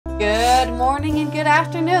Good morning and good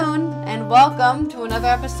afternoon, and welcome to another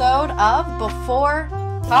episode of Before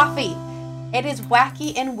Coffee. It is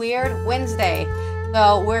Wacky and Weird Wednesday,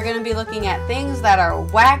 so we're going to be looking at things that are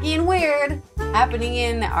wacky and weird happening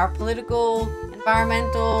in our political,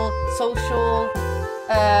 environmental, social,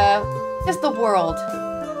 just the world.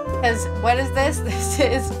 Because what is this? This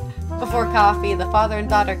is Before Coffee, the father and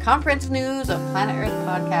daughter conference news of Planet Earth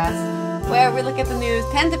podcast, where we look at the news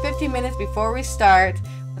 10 to 15 minutes before we start,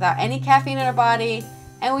 without any caffeine in our body,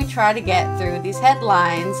 and we try to get through these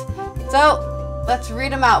headlines. So let's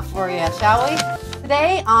read them out for you, shall we?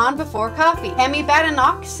 Today on Before Coffee, Kemi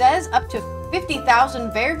Badenoch says up to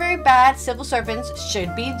 50,000 very, very bad civil servants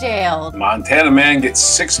should be jailed. Montana man gets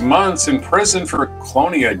 6 months in prison for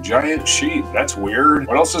cloning a giant sheep. That's weird.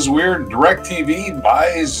 What else is weird? DirecTV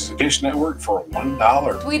buys Dish Network for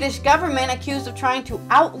 $1. Swedish government accused of trying to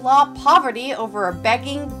outlaw poverty over a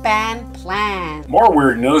begging ban plan. More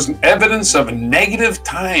weird news, evidence of negative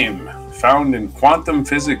time found in quantum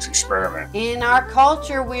physics experiment. In our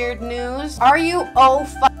culture weird news, are you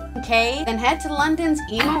okay? Then head to London's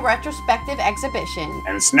emo retrospective exhibition.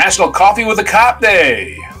 And it's National Coffee with a Cop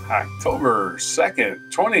Day, October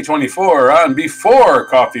 2nd, 2024 on Before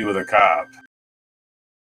Coffee with a Cop.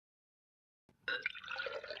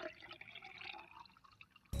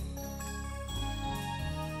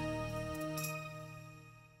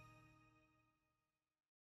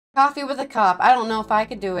 Coffee with a Cop. I don't know if I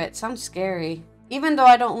could do it. Sounds scary. Even though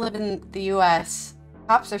I don't live in the US,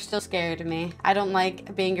 cops are still scary to me. I don't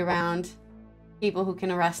like being around people who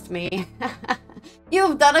can arrest me.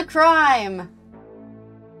 You've done a crime!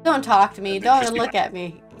 Don't talk to me. Don't even look at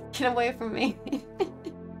me. Get away from me.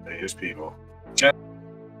 Here's people.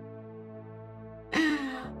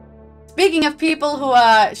 Speaking of people who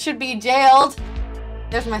should be jailed,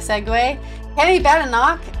 there's my segue. Kemi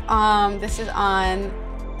Badenoch, this is on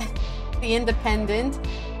The Independent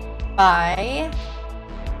by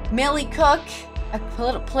Millie Cook, a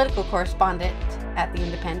political correspondent at The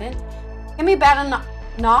Independent. Kemi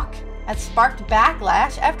Badenoch has sparked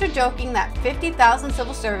backlash after joking that 50,000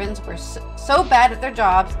 civil servants were so bad at their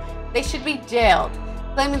jobs they should be jailed,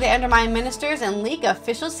 claiming they undermine ministers and leak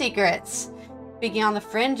official secrets. Speaking on the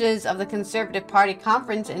fringes of the Conservative Party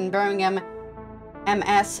conference in Birmingham,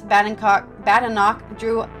 MS Badenoch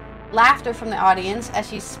drew laughter from the audience as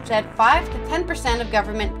she said 5 to 10% of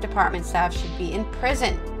government department staff should be in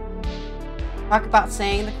prison. Talk about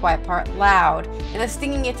saying the quiet part loud. In a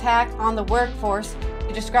stinging attack on the workforce,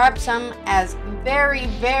 she described some as very,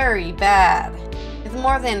 very bad. With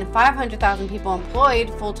more than 500,000 people employed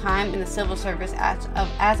full-time in the civil service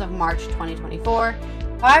as of March 2024,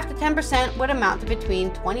 5 to 10% would amount to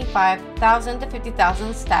between 25,000 to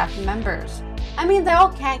 50,000 staff members. I mean, they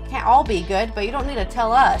all can't all be good, but you don't need to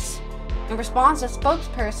tell us. In response, a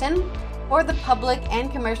spokesperson for the Public and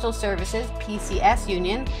Commercial Services PCS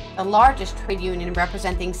union, the largest trade union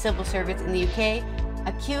representing civil servants in the UK,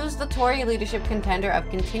 accused the Tory leadership contender of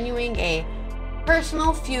continuing a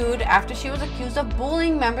personal feud after she was accused of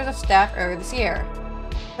bullying members of staff earlier this year.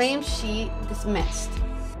 Claims she dismissed.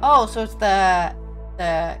 Oh, so it's the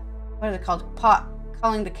what is it called?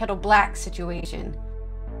 Calling the kettle black situation.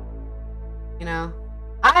 You know,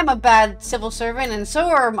 I'm a bad civil servant, and so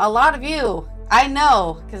are a lot of you. I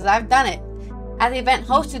know, because I've done it. At the event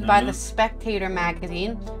hosted by the Spectator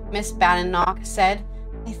magazine, Miss Badenoch said,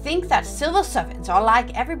 "I think that civil servants are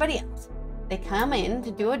like everybody else. They come in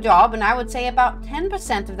to do a job, and I would say about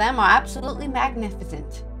 10% of them are absolutely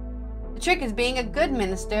magnificent. The trick is being a good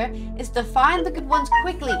minister is to find the good ones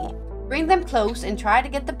quickly, bring them close, and try to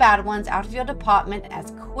get the bad ones out of your department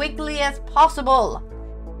as quickly as possible.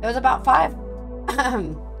 There's about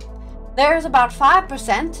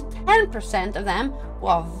 5% to 10% of them who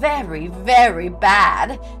are very, very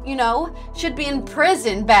bad, you know, should be in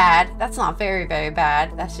prison bad." That's not very, very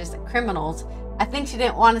bad. That's just criminals. I think she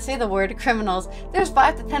didn't want to say the word criminals. There's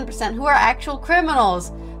 5 to 10% who are actual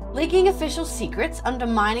criminals. Leaking official secrets,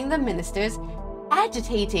 undermining the ministers,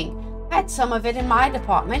 agitating. I had some of it in my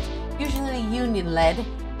department, usually union-led,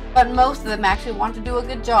 but most of them actually want to do a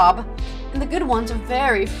good job. And the good ones are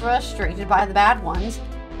very frustrated by the bad ones.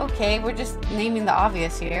 Okay, we're just naming the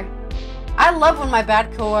obvious here. I love when my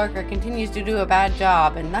bad coworker continues to do a bad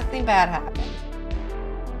job and nothing bad happens.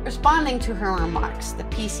 Responding to her remarks, the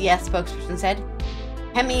PCS spokesperson said,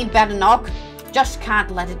 "Kemi Badenoch just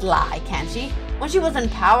can't let it lie, can she? When she was in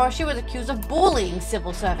power, she was accused of bullying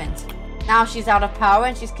civil servants. Now she's out of power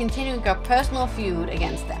and she's continuing her personal feud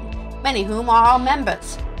against them, many whom are our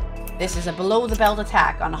members. This is a below-the-belt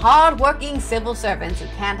attack on hard-working civil servants who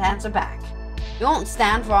can't answer back. We won't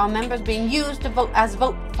stand for our members being used to vote as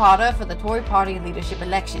vote fodder for the Tory party leadership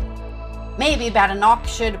election. Maybe Badenoch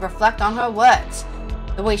should reflect on her words,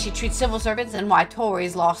 the way she treats civil servants and why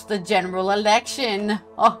Tories lost the general election.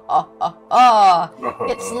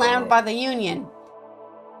 Get slammed by the union.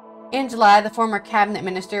 In July, the former cabinet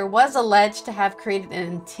minister was alleged to have created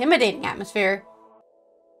an intimidating atmosphere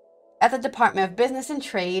at the Department of Business and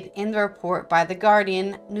Trade in the report by The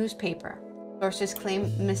Guardian newspaper. Sources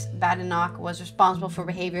claim Ms. Badenoch was responsible for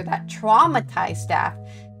behavior that traumatized staff,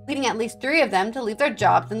 leading at least 3 of them to leave their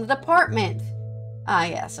jobs in the department.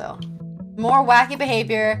 So more wacky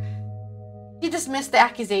behavior. She dismissed the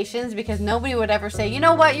accusations because nobody would ever say, you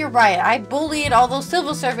know what, you're right, I bullied all those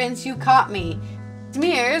civil servants, you caught me.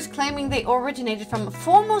 Smears claiming they originated from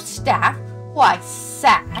foremost staff who I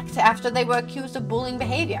sacked after they were accused of bullying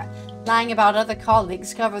behavior, lying about other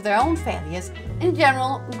colleagues cover their own failures, and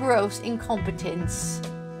general gross incompetence.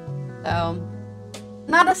 So,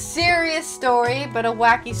 not a serious story, but a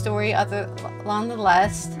wacky story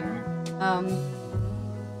nonetheless.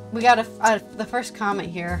 We got the first comment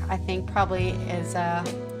here, I think, probably is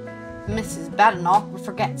Mrs. Badenoch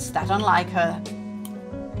forgets that unlike her,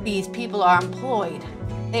 these people are employed.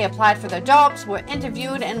 They applied for their jobs, were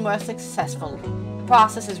interviewed, and were successful. The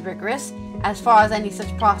process is rigorous, as far as any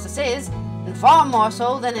such process is, and far more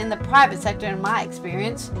so than in the private sector in my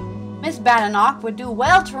experience. Miss Badenoch would do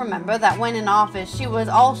well to remember that when in office she was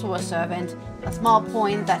also a servant, a small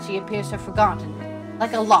point that she appears to have forgotten,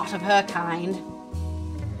 like a lot of her kind.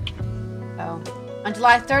 So, on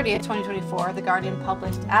July 30th, 2024, The Guardian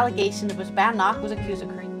published allegations which Badenoch was accused of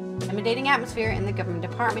creating an intimidating atmosphere in the government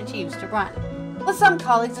department she used to run, with some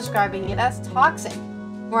colleagues describing it as toxic.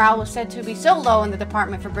 Morale was said to be so low in the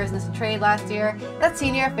Department for Business and Trade last year that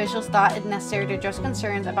senior officials thought it necessary to address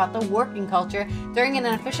concerns about the working culture during an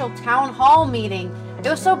official town hall meeting. It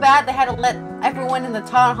was so bad they had to let everyone in the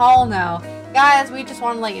town hall know. Guys, we just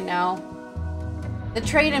want to let you know. The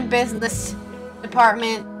Trade and Business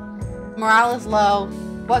Department, morale is low.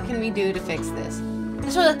 What can we do to fix this?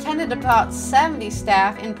 This was attended by about 70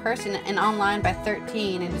 staff in person and online by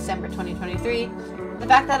 13 in December 2023. The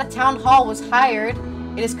fact that a town hall was hired,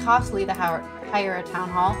 it is costly to hire a town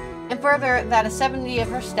hall, and further that 70 of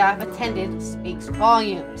her staff attended speaks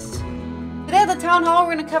volumes. Today at the town hall,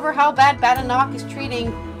 we're going to cover how bad Badenoch is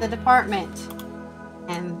treating the department,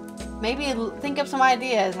 and maybe think of some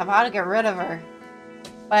ideas of how to get rid of her.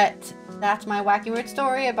 But that's my wacky weird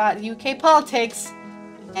story about UK politics,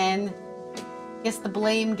 and I guess the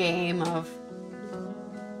blame game of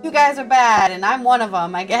you guys are bad and I'm one of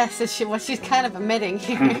them, I guess, is what she's kind of admitting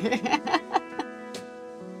here.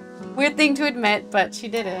 Weird thing to admit, but she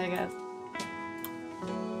did it, I guess.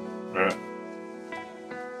 Yeah.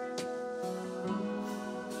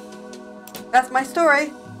 That's my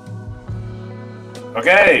story.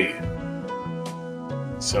 Okay.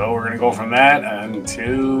 So we're going to go from that and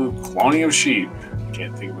to cloning of sheep.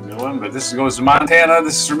 Can't think of a new one, but this goes to Montana.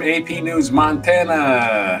 This is from AP News,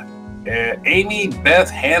 Montana. Amy Beth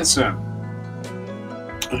Hansen.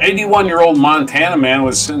 An 81-year-old Montana man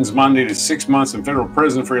was sentenced Monday to 6 months in federal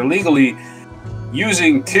prison for illegally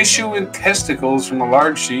using tissue and testicles from a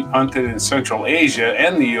large sheep hunted in Central Asia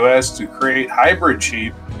and the U.S. to create hybrid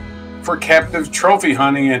sheep for captive trophy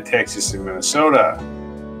hunting in Texas and Minnesota.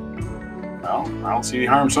 Well, I don't see any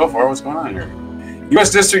harm so far. What's going on here?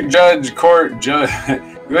 U.S. District Court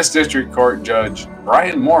Judge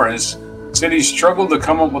Brian Morris said he struggled to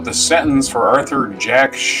come up with a sentence for Arthur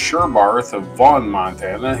Jack Sherbarth of Vaughn,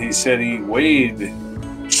 Montana. He said he weighed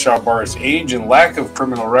Sherbarth's age and lack of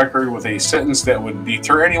criminal record with a sentence that would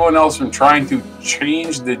deter anyone else from trying to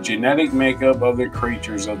change the genetic makeup of the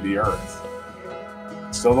creatures of the earth.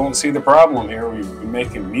 Still don't see the problem here. We've been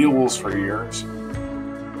making mules for years.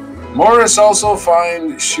 Morris also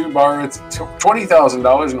fined Sherbarth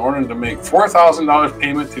 $20,000 in order to make $4,000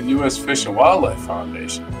 payment to the U.S. Fish and Wildlife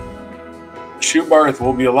Foundation. Sherbarth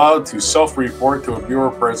will be allowed to self-report to a Bureau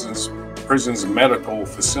of Prisons medical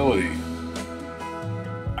facility.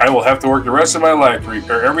 I will have to work the rest of my life to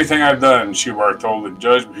repair everything I've done, Sherbarth told the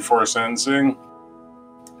judge before sentencing.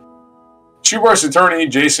 Sherbarth's attorney,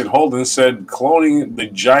 Jason Holden, said cloning the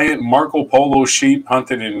giant Marco Polo sheep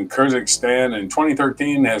hunted in Kyrgyzstan in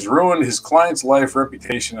 2013 has ruined his client's life,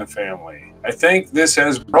 reputation, and family. I think this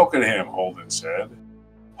has broken him, Holden said.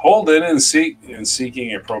 Holden, in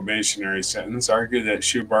seeking a probationary sentence, argued that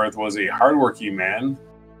Sherbarth was a hardworking man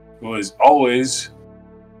who was always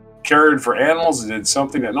cared for animals and did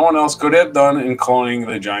something that no one else could have done in cloning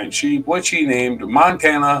the giant sheep, which he named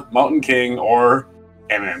Montana Mountain King, or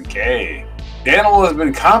MMK. The animal has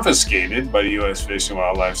been confiscated by the U.S. Fish and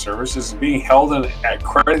Wildlife Service and is being held in an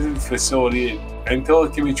accredited facility until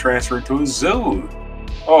it can be transferred to a zoo.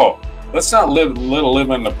 Oh, let's not let it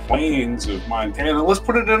live on the plains of Montana. Let's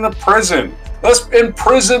put it in a prison. Let's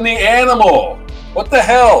imprison the animal. What the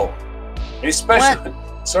hell?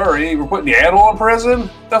 Sorry, we're putting the animal in prison?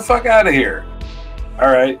 Get the fuck out of here.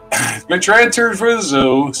 All right. It's been transferred for the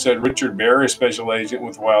zoo, said Richard Bear, a special agent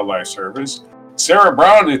with Wildlife Service. Sarah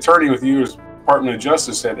Brown, the attorney with the U.S. Department of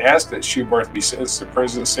Justice, had asked that Schubarth be sentenced to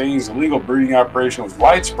prison, saying his illegal breeding operation was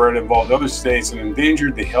widespread, involved other states, and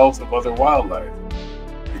endangered the health of other wildlife.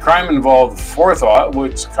 The crime involved forethought,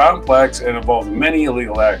 which is complex and involved many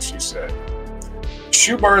illegal acts, she said.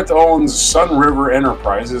 Schubarth owns Sun River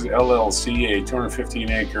Enterprises, LLC, a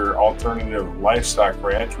 215-acre alternative livestock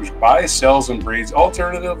ranch, which buys, sells, and breeds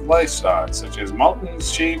alternative livestock, such as mountain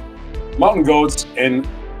sheep, mountain goats, and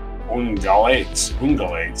ungulates.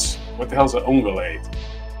 Ungulates. What the hell's an ungulate?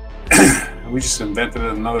 We just invented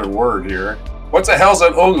another word here. What the hell's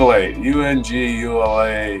an ungulate?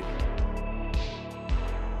 U-N-G-U-L-A-A-T-E-S.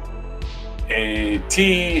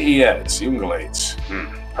 Ungulates.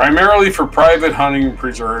 Primarily for private hunting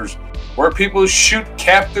preserves where people shoot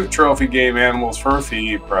captive trophy game animals for a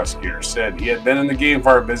fee, prosecutors said. He had been in the game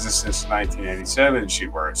farm business since 1987,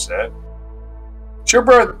 Schubarth said.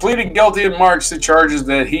 Schubarth pleaded guilty in March to charges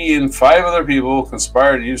that he and 5 other people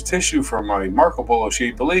conspired to use tissue from a Marco Polo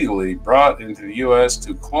sheep illegally brought into the U.S.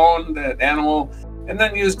 to clone that animal and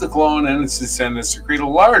then use the clone and its descendants to create a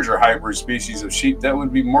larger hybrid species of sheep that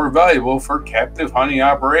would be more valuable for captive hunting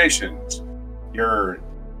operations. You're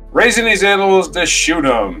raising these animals to shoot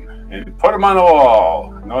them and put them on the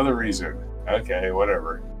wall. No other reason. Okay,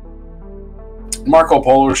 whatever. Marco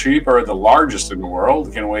Polo sheep are the largest in the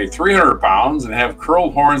world, can weigh 300 pounds, and have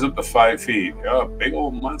curled horns up to 5 feet. Oh, big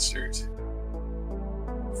old monsters.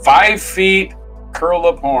 5 feet curled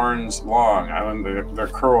up horns long. I mean, they're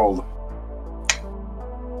curled.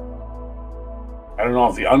 I don't know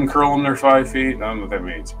if you uncurl them, they're 5 feet. I don't know what that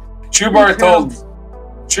means.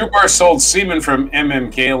 Schubarth sold semen from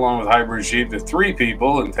MMK along with hybrid sheep to 3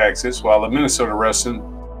 people in Texas, while the Minnesota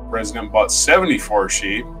resident bought 74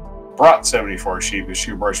 sheep. Brought 74 sheep to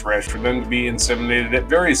Schubarth's ranch for them to be inseminated at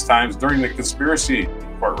various times during the conspiracy,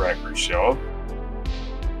 court records show.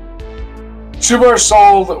 Schubarth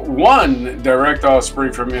sold 1 direct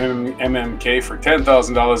offspring from MMK for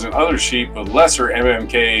 $10,000 and other sheep with lesser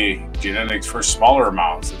MMK genetics for smaller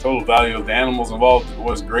amounts. The total value of the animals involved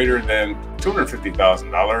was greater than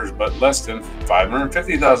 $250,000, but less than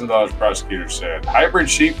 $550,000, prosecutors said. Hybrid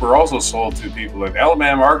sheep were also sold to people in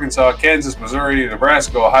Alabama, Arkansas, Kansas, Missouri,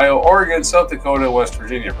 Nebraska, Ohio, Oregon, South Dakota, and West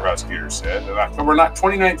Virginia, prosecutors said. In October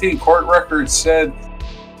 2019, court records said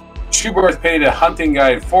Schubarth paid a hunting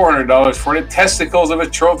guide $400 for the testicles of a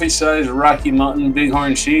trophy-sized Rocky Mountain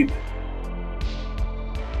bighorn sheep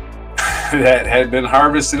that had been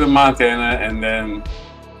harvested in Montana and then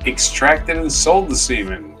extracted and sold the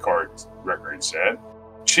semen, court records said.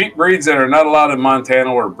 Sheep breeds that are not allowed in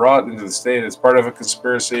Montana were brought into the state as part of a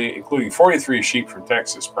conspiracy, including 43 sheep from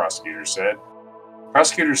Texas, prosecutors said.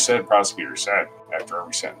 Prosecutors said after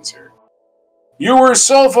every sentence here. You were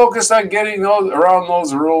so focused on getting around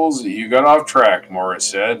those rules, you got off track, Morris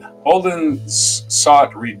said. Holden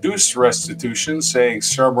sought reduced restitution, saying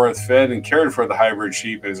Schubarth fed and cared for the hybrid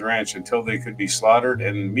sheep at his ranch until they could be slaughtered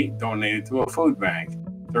and meat donated to a food bank.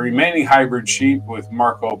 The remaining hybrid sheep with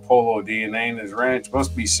Marco Polo DNA in his ranch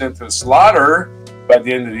must be sent to slaughter by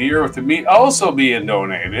the end of the year, with the meat also being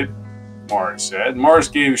donated, Morris said. Morris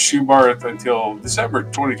gave Schubarth until December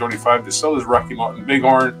 2025 to sell his Rocky Mountain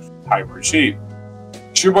Bighorn hybrid sheep.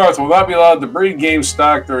 Schubarth will not be allowed to breed game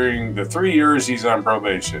stock during the 3 years he's on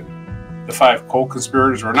probation. The 5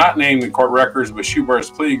 co-conspirators were not named in court records, but Schubarth's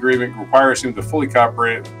plea agreement requires him to fully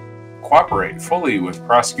cooperate fully with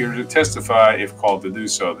prosecutors to testify if called to do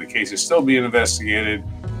so. The case is still being investigated.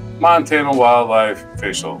 Montana wildlife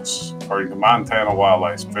officials, according to Montana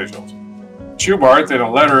wildlife officials. Schubarth, in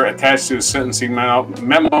a letter attached to his sentencing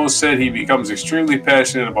memo, said he becomes extremely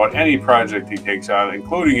passionate about any project he takes on,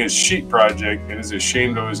 including his sheep project, and is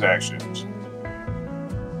ashamed of his actions.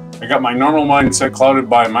 I got my normal mindset clouded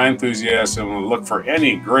by my enthusiasm and look for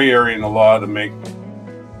any gray area in the law to make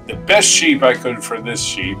the best sheep I could for this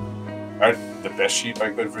sheep,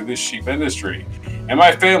 industry. And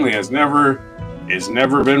my family has never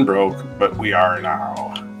been broke, but we are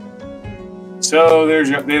now. So there's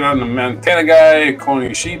your update on the Montana guy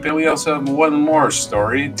cloning sheep, and we also have one more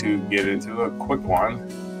story to get into, a quick one.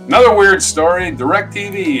 Another weird story,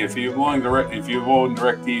 DirecTV. If you've owned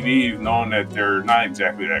DirecTV, you've known that they're not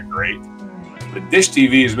exactly that great. But Dish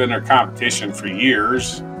TV has been their competition for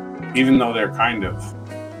years. even though they're kind of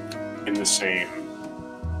in the same.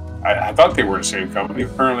 I thought they were the same company,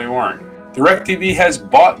 apparently weren't. DirecTV has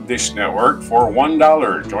bought Dish Network for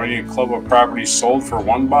 $1, joining a club of properties sold for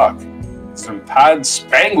 $1. From Todd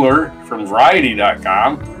Spangler from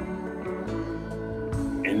Variety.com.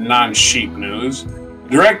 In non-sheep news,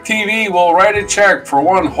 DirecTV will write a check for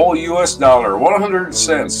 $1 whole US, 100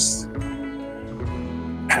 cents.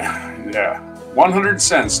 Yeah, 100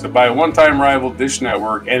 cents to buy one-time rival Dish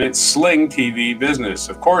Network and its Sling TV business.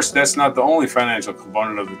 Of course, that's not the only financial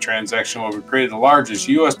component of the transaction. Will be created the largest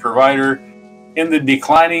U.S. provider in the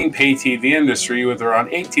declining pay TV industry with around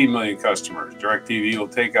 18 million customers. DirecTV will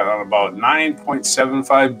take on about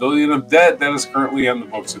 $9.75 billion of debt that is currently on the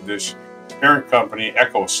books of Dish parent company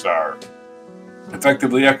EchoStar.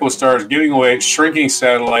 Effectively, EchoStar is giving away its shrinking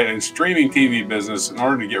satellite and streaming TV business in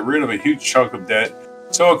order to get rid of a huge chunk of debt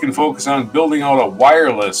so it can focus on building out a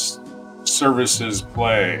wireless services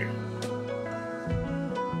play.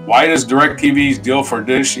 Why does DirecTV's deal for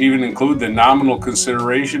Dish even include the nominal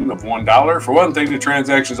consideration of $1? For one thing, the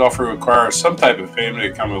transactions often require some type of payment to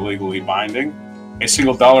become legally binding. A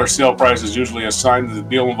single dollar sale price is usually assigned as the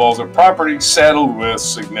deal involves a property saddled with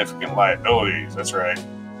significant liabilities. That's right.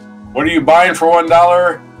 What are you buying for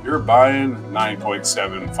 $1? You're buying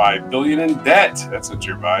 $9.75 billion in debt. That's what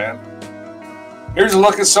you're buying. Here's a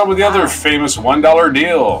look at some of the other famous $1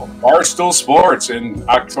 deal. Barstool Sports. In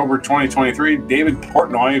October 2023, David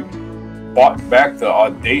Portnoy bought back the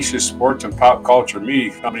audacious sports and pop culture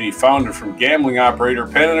media company he founded from gambling operator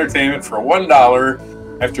Penn Entertainment for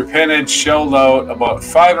 $1 after Penn had shelled out about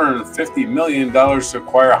 $550 million to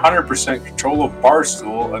acquire 100% control of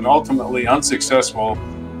Barstool, an ultimately unsuccessful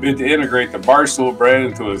bid to integrate the Barstool brand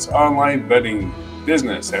into its online betting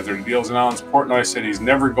business. After the deal's announced, Portnoy said he's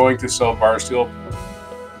never going to sell Barstool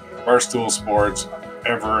Sports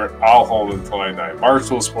ever. I'll hold until I die.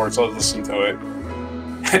 Barstool Sports, I'll listen to it.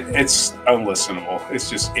 It's unlistenable.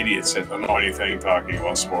 It's just idiots that don't know anything talking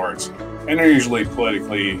about sports. And they're usually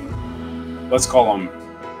politically, let's call them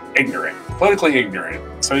ignorant. Politically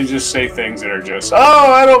ignorant. So you just say things that are just,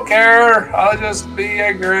 oh, I don't care. I'll just be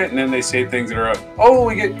ignorant. And then they say things that are, oh,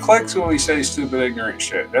 we get clicks when we say stupid, ignorant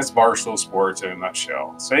shit. That's Barstool Sports in a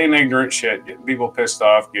nutshell. Saying ignorant shit, getting people pissed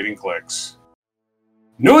off, getting clicks.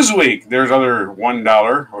 Newsweek. There's other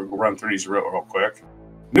 $1. We'll run through these real quick.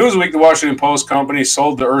 Newsweek, the Washington Post company,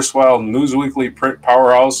 sold the erstwhile Newsweekly print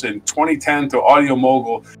powerhouse in 2010 to audio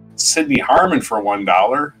mogul Sidney Harmon for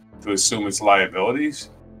 $1 to assume its liabilities.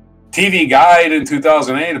 TV Guide in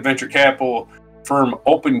 2008, a venture capital firm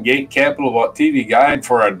Open Gate Capital bought TV Guide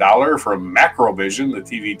for $1 from Macrovision, the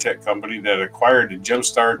TV tech company that acquired the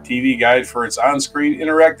Jumpstart TV Guide for its on-screen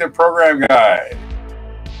interactive program guide.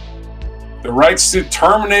 The rights to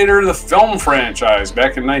Terminator, the film franchise.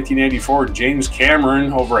 Back in 1984, James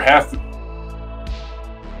Cameron, over half of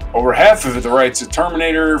the rights to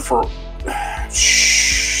Terminator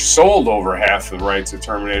sold over half of the rights to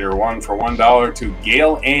Terminator 1 for $1 to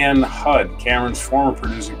Gail Ann Hudd, Cameron's former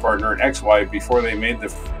producing partner and ex-wife, before they made the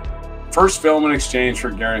first film in exchange for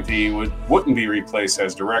guarantee wouldn't be replaced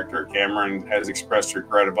as director. Cameron has expressed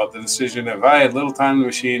regret about the decision. If I had little time in the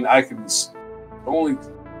machine, I could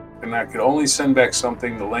only send back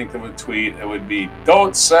something the length of a tweet. It would be,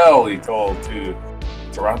 don't sell, he told to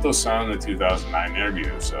Toronto Sun in a 2009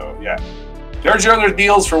 interview. So, yeah. There's your other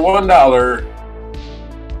deals for $1.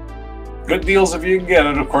 Good deals if you can get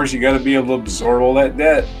it. Of course, you got to be able to absorb all that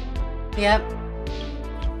debt. Yep.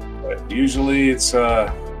 But usually it's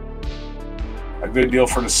a good deal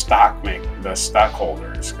for the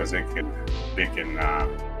stockholders, because they can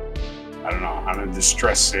I don't know, on a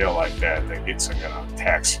distressed sale like that gets a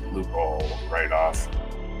tax loophole right off.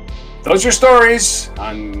 Those are stories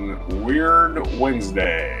on Weird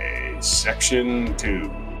Wednesday, Section 2.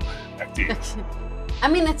 Back to you. I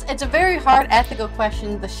mean, it's a very hard ethical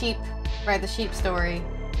question, the sheep story.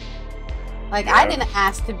 Like, yeah. I didn't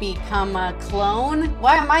ask to become a clone.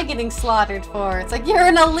 Why am I getting slaughtered for? It's like, you're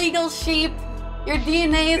an illegal sheep. Your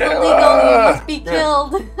DNA is illegal. You must be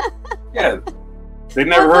killed. Yeah. They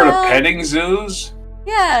never heard of petting zoos?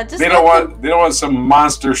 Yeah, just they don't want some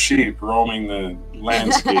monster sheep roaming the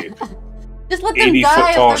landscape. Just let them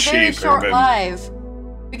die of their very short lives.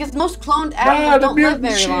 Because most cloned animals don't live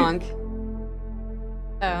very long.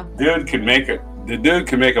 So. The dude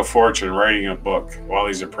can make a fortune writing a book while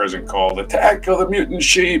he's in prison called Attack of the Mutant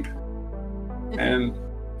Sheep. And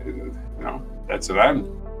that's what I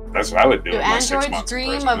would do. Do androids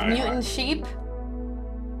dream of mutant sheep?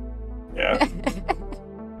 Yeah.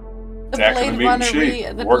 The Blade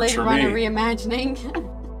Runner reimagining.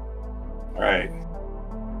 Right.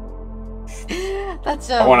 That's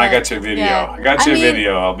when I got your video. Yeah. I got your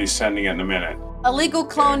video. I'll be sending it in a minute. Illegal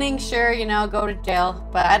cloning, sure, you know, go to jail.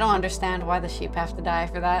 But I don't understand why the sheep have to die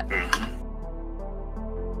for that.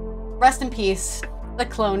 Rest in peace, the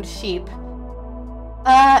cloned sheep.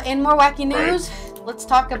 In more wacky news, let's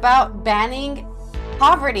talk about banning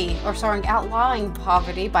poverty, or sorry, outlawing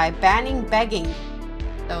poverty by banning begging.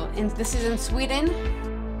 So this is in Sweden,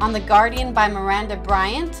 on The Guardian by Miranda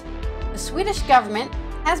Bryant. The Swedish government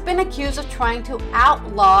has been accused of trying to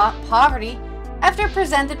outlaw poverty after it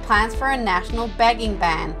presented plans for a national begging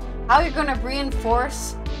ban. How you're going to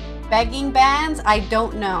reinforce begging bans, I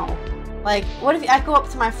don't know. Like, what if I go up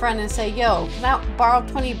to my friend and say, yo, can I borrow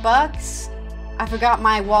 20 bucks? I forgot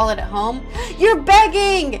my wallet at home. You're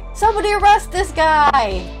begging! Somebody arrest this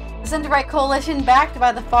guy! The center-right coalition, backed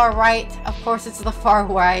by the far right, of course it's the far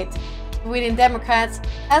right, Sweden Democrats,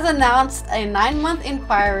 has announced a 9-month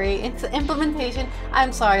inquiry into implementation.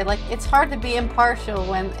 I'm sorry, like, it's hard to be impartial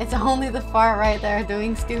when it's only the far right that are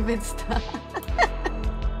doing stupid stuff.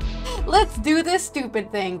 Let's do this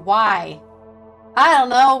stupid thing. Why? I don't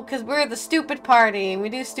know, because we're the stupid party and we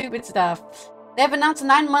do stupid stuff. They have announced a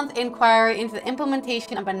 9-month inquiry into the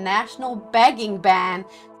implementation of a national begging ban,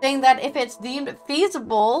 saying that if it's deemed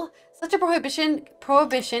feasible, such a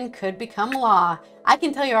prohibition could become law. I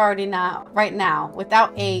can tell you already now, right now,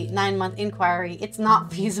 without a 9-month inquiry, it's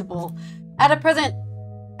not feasible. At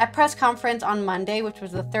a press conference on Monday, which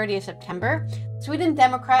was the 30th of September, Sweden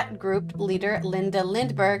Democrat group leader Linda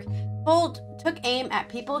Lindberg took aim at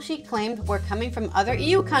people she claimed were coming from other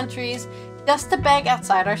EU countries just to beg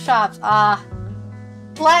outside our shops.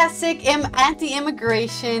 Classic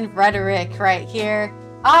anti-immigration rhetoric right here.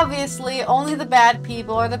 Obviously, only the bad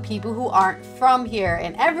people are the people who aren't from here,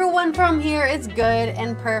 and everyone from here is good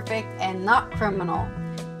and perfect and not criminal.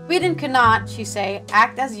 Sweden could not, she say,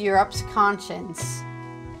 act as Europe's conscience.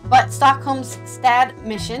 But Stockholm's Stad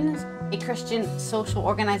Mission, a Christian social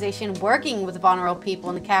organization working with vulnerable people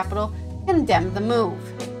in the capital, condemned the move.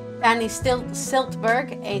 Fanny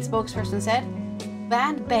Siltberg, a spokesperson, said,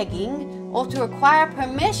 "Ban begging, or to require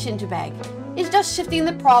permission to beg, is just shifting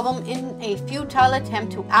the problem in a futile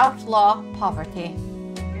attempt to outlaw poverty."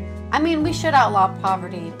 I mean, we should outlaw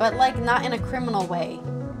poverty, but like not in a criminal way,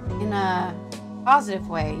 in a positive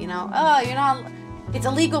way, you know. Oh, you're not, it's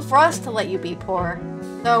illegal for us to let you be poor,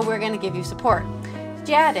 so we're going to give you support.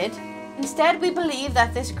 She added, "Instead, we believe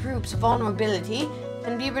that this group's vulnerability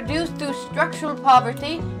can be reduced through structural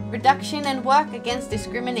poverty, reduction, and work against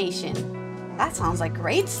discrimination." That sounds like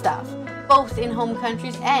great stuff, both in home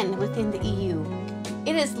countries and within the EU.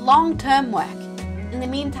 It is long-term work. In the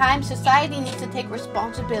meantime, society needs to take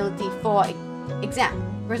responsibility for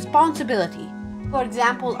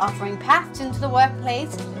example, offering paths into the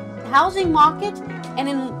workplace, housing market, and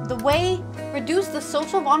in the way reduce the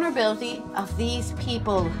social vulnerability of these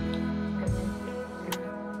people.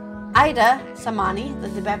 Ida Samani,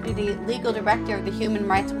 the deputy legal director of the human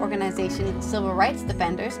rights organization Civil Rights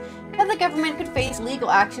Defenders, said the government could face legal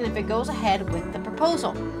action if it goes ahead with the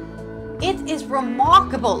proposal. "It is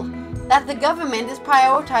remarkable that the government is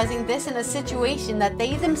prioritizing this in a situation that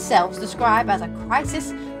they themselves describe as a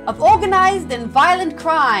crisis of organized and violent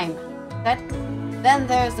crime." Then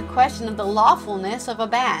there's the question of the lawfulness of a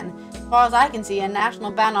ban. As far as I can see, a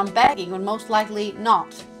national ban on begging would most likely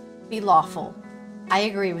not be lawful. I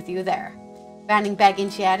agree with you there. Banning begging,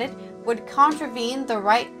 she added, would contravene the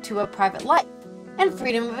right to a private life and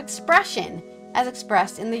freedom of expression, as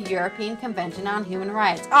expressed in the European Convention on Human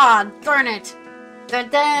Rights. Ah, darn it! The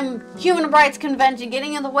damn Human Rights Convention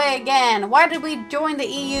getting in the way again. Why did we join the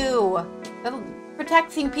EU?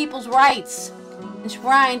 Protecting people's rights,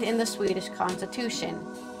 enshrined in the Swedish constitution.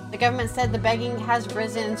 The government said the begging has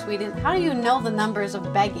risen in Sweden. How do you know the numbers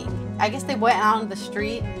of begging? I guess they went out on the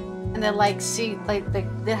street and they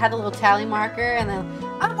had a little tally marker, and then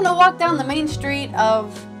I'm gonna walk down the main street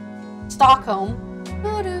of Stockholm.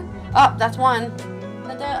 Oh, that's one.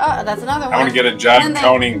 Oh, that's another one. I want to get a job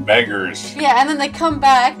counting beggars. Yeah, and then they come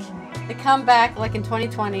back. They come back like in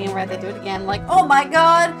 2020, and they do it again. Like, oh my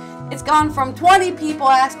God, it's gone from 20 people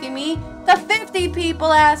asking me to 50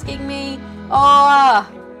 people asking me. Oh,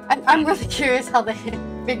 I'm really curious how they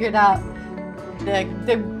figured out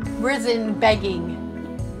the risen begging.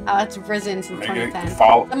 It's risen since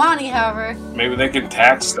 2010. The money, however. Maybe they can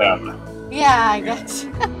tax them. Yeah, I guess.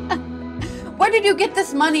 Where did you get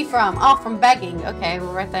this money from? Oh, from begging. Okay,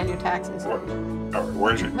 we'll write that in your taxes.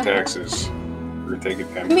 Where's your taxes? We're taking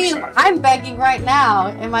 10%. I mean, I'm begging right now.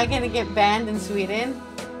 Am I going to get banned in Sweden?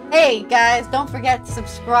 Hey, guys, don't forget to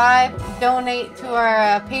subscribe, donate to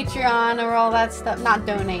our Patreon or all that stuff. Not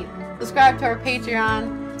donate. Subscribe to our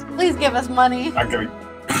Patreon. Please give us money. I'm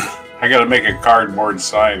I gotta make a cardboard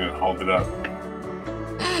sign and hold it up.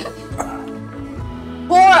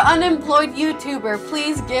 Poor unemployed YouTuber,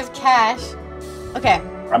 please give cash. Okay.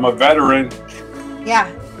 I'm a veteran. Yeah.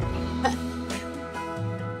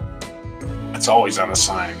 It's always on a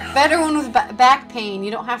sign. Veteran with back pain. You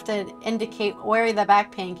don't have to indicate where the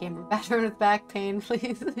back pain came from. Veteran with back pain,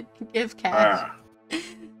 please give cash.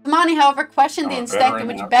 Samani, however, questioned the extent to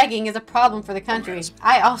which begging is a problem for the country.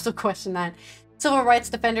 I also question that. Civil rights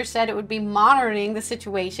defenders said it would be monitoring the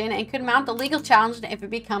situation and could mount a legal challenge if it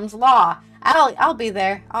becomes law. I'll be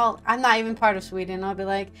there. I'm not even part of Sweden. I'll be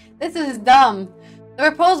like, this is dumb. The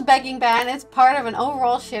proposed begging ban is part of an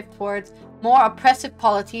overall shift towards more oppressive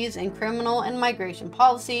policies in criminal and migration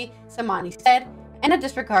policy, Samani said, and a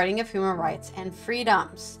disregarding of human rights and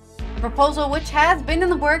freedoms. The proposal, which has been in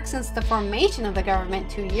the works since the formation of the government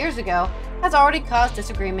 2 years ago, has already caused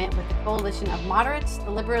disagreement with the coalition of moderates, the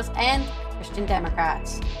liberals, and Christian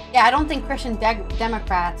Democrats. Yeah, I don't think Christian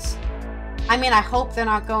Democrats, I mean, I hope they're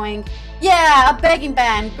not going, yeah, a begging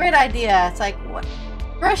ban, great idea. It's like, what?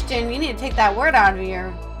 Christian, you need to take that word out of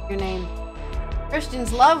your name.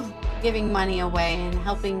 Christians love giving money away and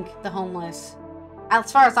helping the homeless.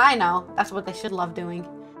 As far as I know, that's what they should love doing.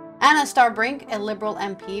 Anna Starbrink, a Liberal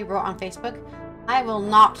MP, wrote on Facebook, I will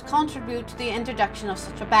not contribute to the introduction of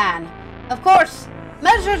such a ban. Of course,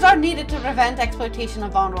 measures are needed to prevent exploitation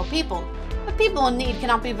of vulnerable people, but people in need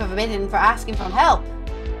cannot be forbidden for asking for help.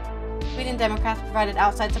 Sweden Democrats provided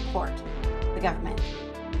outside support to the government.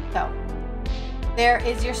 So, there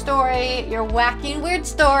is your story, your wacky and weird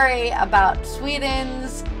story about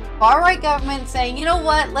Sweden's far-right government saying, you know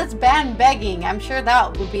what, let's ban begging. I'm sure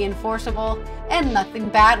that will be enforceable and nothing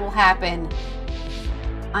bad will happen.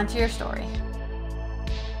 Onto your story.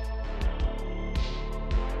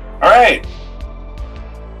 All right.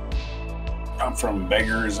 Come from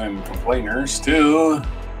beggars and complainers to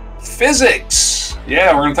physics.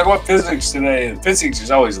 Yeah, we're going to talk about physics today. And physics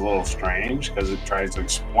is always a little strange because it tries to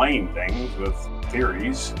explain things with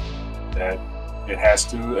theories that it has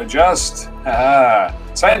to adjust.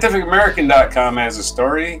 ScientificAmerican.com has a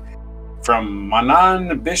story from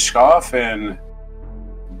Manon Bischoff and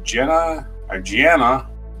Gianna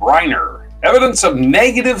Reiner. Evidence of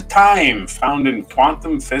negative time found in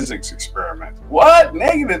quantum physics experiment. What?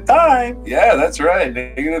 Negative time? Yeah, that's right.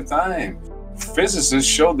 Negative time. Physicists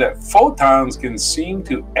showed that photons can seem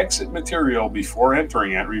to exit material before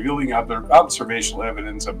entering it, revealing observational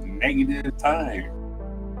evidence of negative time.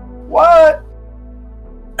 What?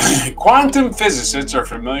 Quantum physicists are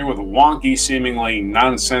familiar with wonky, seemingly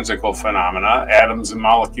nonsensical phenomena. Atoms and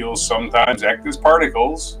molecules sometimes act as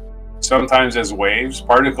particles, sometimes as waves.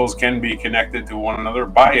 Particles can be connected to one another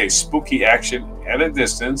by a spooky action at a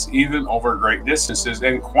distance, even over great distances,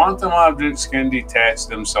 and quantum objects can detach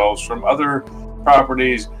themselves from other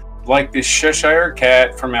properties, like the Cheshire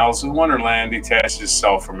Cat from Alice in Wonderland detached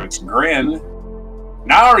itself from its grin.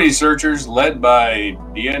 Now researchers led by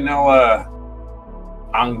Daniela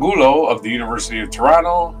Angulo of the University of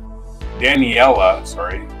Toronto, of the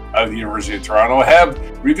University of Toronto, have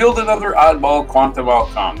revealed another oddball quantum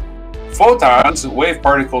outcome. Photons, wave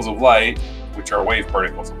particles of light, which are wave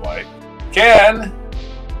particles of light, can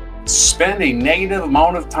spend a negative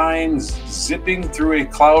amount of time zipping through a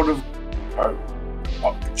cloud of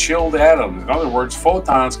chilled atoms. In other words,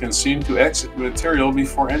 photons can seem to exit material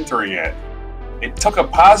before entering it. It took a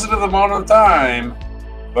positive amount of time,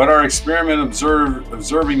 but our experiment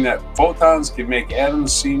observing that photons can make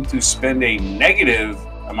atoms seem to spend a negative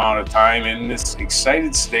amount of time in this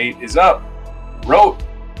excited state is up, wrote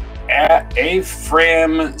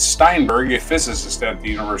Ephraim Steinberg, a physicist at the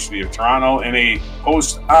University of Toronto, in a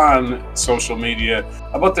post on social media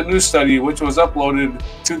about the new study, which was uploaded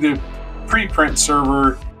to the preprint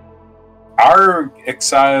server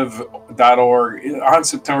arXiv.org on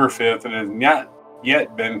September 5th and has not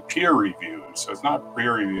yet been peer-reviewed. So it's not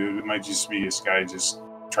peer-reviewed. It might just be this guy just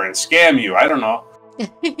trying to scam you. I don't know.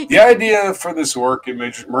 The idea for this work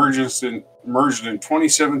emerged in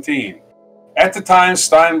 2017. At the time,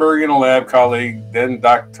 Steinberg and a lab colleague, then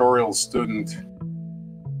doctoral student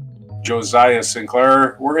Josiah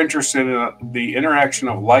Sinclair, were interested in the interaction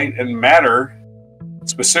of light and matter,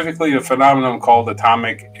 specifically a phenomenon called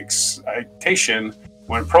atomic excitation.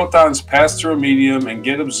 When protons pass through a medium and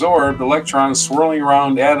get absorbed, electrons swirling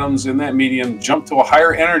around atoms in that medium jump to a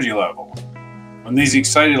higher energy level. When these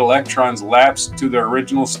excited electrons lapse to their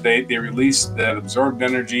original state, they release that absorbed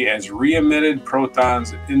energy as re-emitted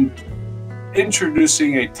protons,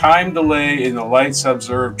 introducing a time delay in the light's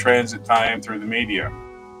observed transit time through the medium.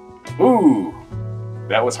 Ooh,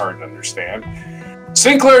 that was hard to understand.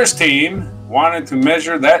 Sinclair's team wanted to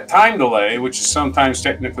measure that time delay, which is sometimes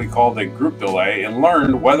technically called a group delay, and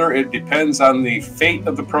learned whether it depends on the fate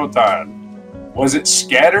of the proton. Was it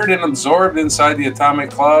scattered and absorbed inside the atomic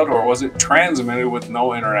cloud, or was it transmitted with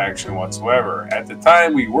no interaction whatsoever? At the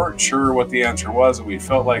time, we weren't sure what the answer was, and we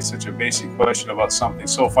felt like such a basic question about something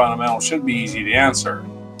so fundamental should be easy to answer,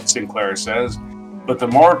 Sinclair says. But the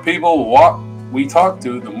more people we talked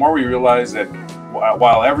to, the more we realized that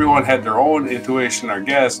while everyone had their own intuition or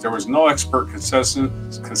guess, there was no expert consensus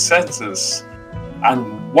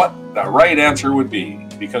on what the right answer would be,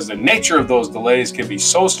 because the nature of those delays can be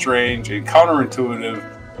so strange and counterintuitive.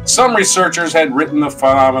 Some researchers had written the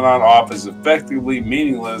phenomenon off as effectively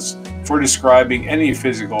meaningless for describing any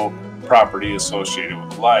physical property associated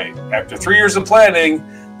with light. After 3 years of planning,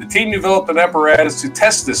 the team developed an apparatus to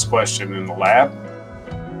test this question in the lab.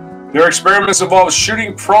 Their experiments involved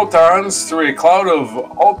shooting protons through a cloud of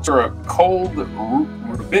ultra-cold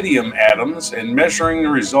rubidium atoms and measuring the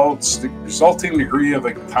resulting degree of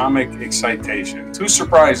atomic excitation. Two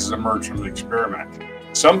surprises emerged from the experiment.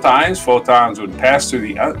 Sometimes photons would pass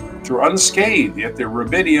through unscathed, yet the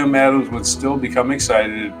rubidium atoms would still become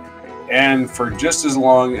excited, and for just as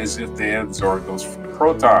long as if they had absorbed those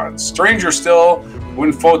protons. Stranger still,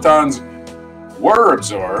 when photons were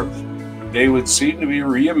absorbed, they would seem to be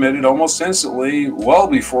re-emitted almost instantly, well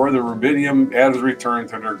before the rubidium atoms returned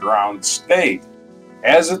to their ground state,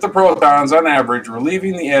 as if the protons, on average, were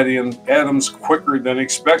leaving the atoms quicker than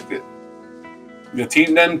expected. The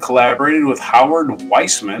team then collaborated with Howard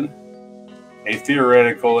Weissman, a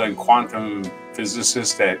theoretical and quantum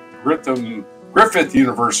physicist at Griffith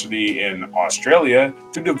University in Australia,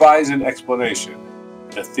 to devise an explanation.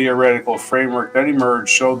 The theoretical framework that emerged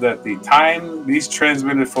showed that the time these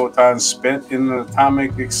transmitted photons spent in the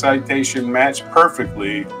atomic excitation matched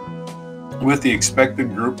perfectly with the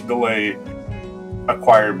expected group delay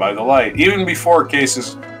acquired by the light, even before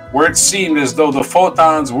cases where it seemed as though the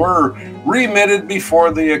photons were re-emitted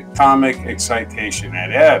before the atomic excitation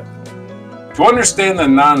had ebbed. To understand the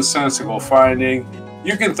nonsensical finding,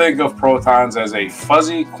 you can think of protons as a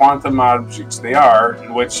fuzzy quantum objects they are,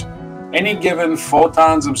 in which any given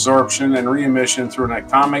photon's absorption and re-emission through an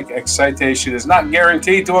atomic excitation is not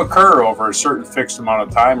guaranteed to occur over a certain fixed amount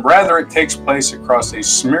of time. Rather, it takes place across a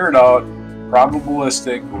smeared out,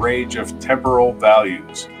 probabilistic range of temporal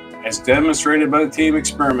values. As demonstrated by the team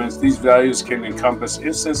experiments, these values can encompass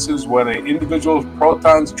instances when an individual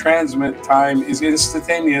proton's transmit time is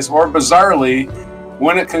instantaneous, or bizarrely,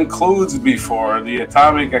 when it concludes before the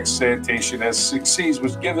atomic excitation has succeeds,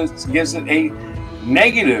 which gives it a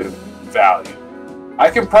negative value. I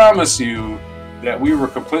can promise you that we were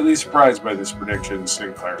completely surprised by this prediction,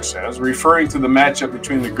 Sinclair says, referring to the matchup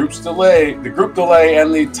between the group delay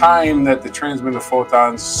and the time that the transmitted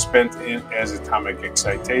photons spent in as atomic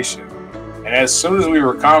excitation. And as soon as we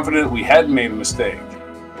were confident we hadn't made a mistake,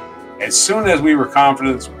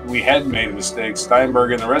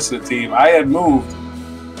 Steinberg and the rest of the team, I had moved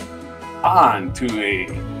on to a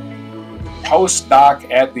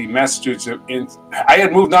postdoc at the Massachusetts. I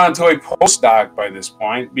had moved on to a postdoc by this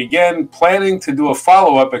point, began planning to do a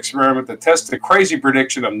follow-up experiment to test the crazy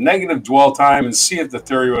prediction of negative dwell time and see if the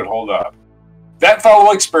theory would hold up. That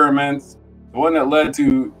follow-up experiment, the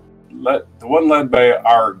one led by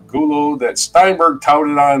our guru that Steinberg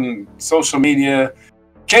touted on social media,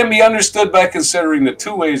 can be understood by considering the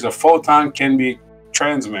two ways a photon can be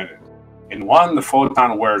transmitted. In one, the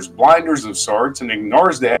photon wears blinders of sorts and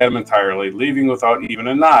ignores the atom entirely, leaving without even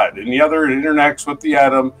a nod. In the other, it interacts with the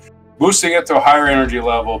atom, boosting it to a higher energy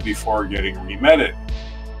level before getting re-emitted.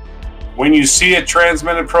 When you see a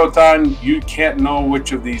transmitted proton, you can't know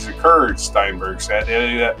which of these occurred, Steinberg said,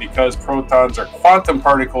 adding that because protons are quantum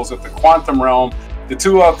particles at the quantum realm, the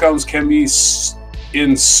two outcomes can be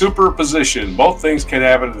in superposition. Both things can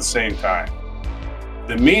happen at the same time.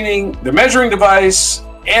 The measuring device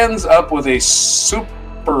ends up with a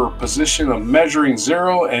superposition of measuring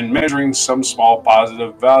zero and measuring some small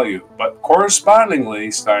positive value. But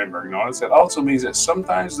correspondingly, Steinberg noticed, it also means that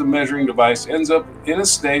sometimes the measuring device ends up in a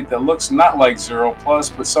state that looks not like 0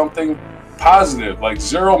 plus, but something positive, like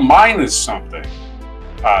 0 minus something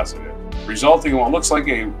positive, resulting in what looks like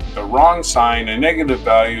the wrong sign, a negative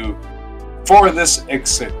value for this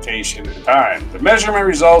excitation in time. The measurement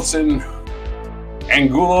results in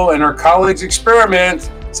Angulo and her colleagues'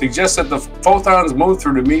 experiment suggests that the photons moved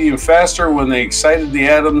through the medium faster when they excited the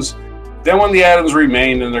atoms than when the atoms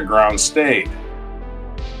remained in their ground state.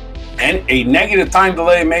 And a negative time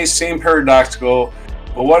delay may seem paradoxical,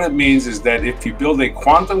 but what it means is that if you build a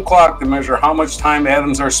quantum clock to measure how much time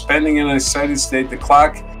atoms are spending in an excited state, the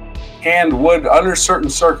clock and would, under certain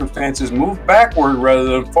circumstances, move backward rather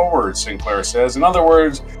than forward, Sinclair says. In other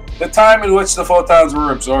words, the time in which the photons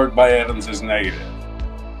were absorbed by atoms is negative.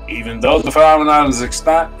 Even though the phenomenon is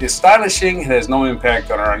astonishing, it has no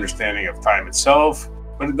impact on our understanding of time itself,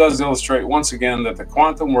 but it does illustrate once again that the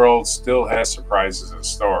quantum world still has surprises in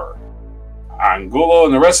store. Angulo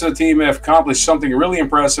and the rest of the team have accomplished something really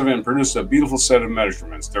impressive and produced a beautiful set of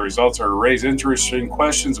measurements. The results are to raise interesting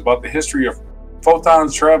questions about the history of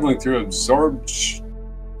photons traveling through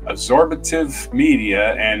absorptive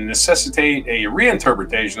media and necessitate a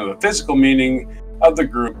reinterpretation of the physical meaning of the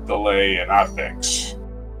group delay in optics.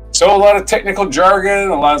 So a lot of technical jargon,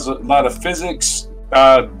 a lot of physics,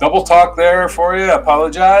 double talk there for you. I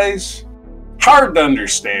apologize. Hard to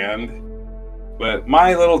understand. But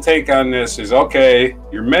my little take on this is, okay,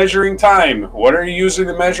 you're measuring time. What are you using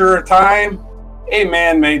to measure time? A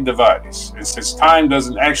man-made device. And since time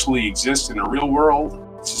doesn't actually exist in the real world,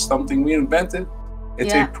 it's just something we invented.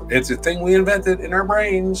 It's a thing we invented in our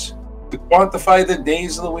brains to quantify the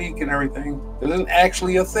days of the week and everything. It isn't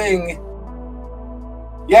actually a thing.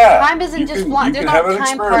 Yeah. Time isn't just flying. There's not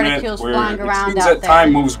time particles flying around out there.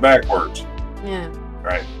 Time moves backwards. Yeah.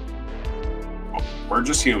 Right. We're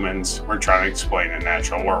just humans. We're trying to explain the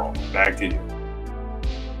natural world. Back to you.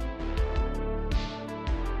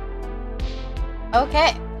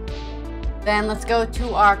 Okay. Then let's go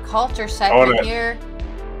to our culture segment here,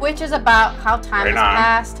 which is about how time has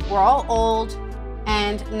passed. We're all old,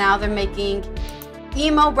 and now they're making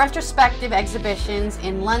emo retrospective exhibitions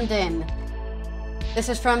in London. This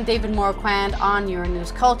is from David Morquand on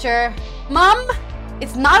Euronews Culture. Mum,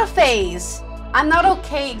 it's not a phase. I'm Not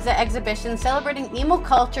Okay exhibition celebrating emo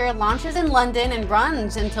culture launches in London and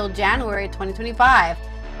runs until January 2025.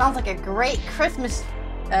 Sounds like a great Christmas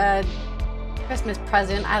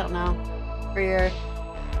present, I don't know, for your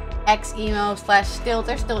ex-emo / there's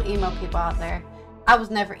still emo people out there. I was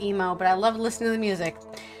never emo, but I love listening to the music.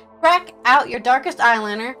 Crack out your darkest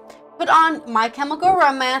eyeliner, put on My Chemical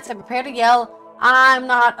Romance, and prepare to yell, I'm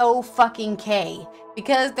not O-fucking-K,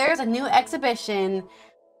 because there's a new exhibition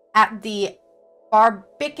at the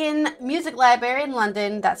Barbican Music Library in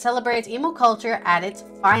London that celebrates emo culture at its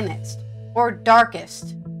finest, or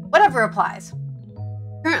darkest, whatever applies.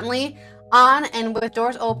 Currently on and with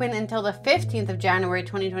doors open until the 15th of January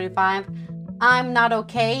 2025, I'm Not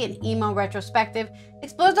Okay, an emo retrospective,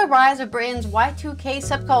 explores the rise of Britain's Y2K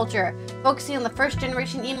subculture, focusing on the first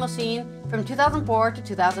generation emo scene from 2004 to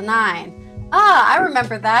 2009. Ah, I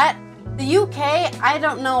remember that. The UK, I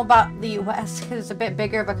don't know about the US because it's a bit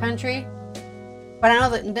bigger of a country, but I know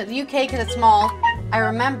that the UK, because it's small, I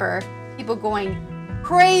remember people going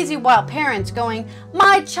crazy wild, parents going,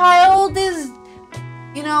 my child is,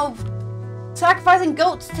 sacrificing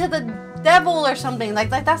goats to the devil or something. Like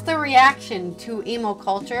that's the reaction to emo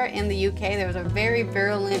culture in the UK. There was a very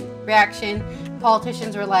virulent reaction.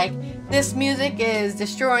 Politicians were like, this music is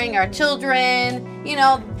destroying our children.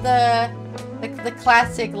 The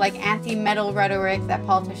classic like anti-metal rhetoric that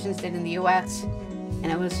politicians did in the US.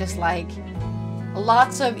 And it was just like,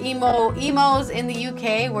 lots of emos in the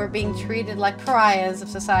UK were being treated like pariahs of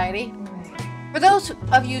society. For those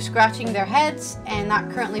of you scratching their heads and not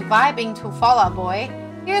currently vibing to Fall Out Boy,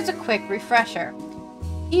 here's a quick refresher.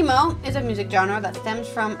 Emo is a music genre that stems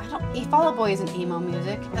from, Fall Out Boy isn't emo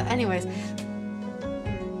music. Anyways,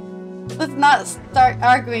 let's not start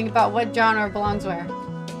arguing about what genre belongs where.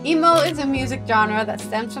 Emo is a music genre that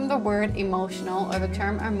stems from the word emotional or the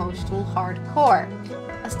term emotional hardcore,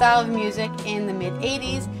 a style of music in the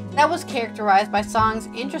mid-80s that was characterized by songs'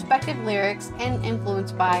 introspective lyrics and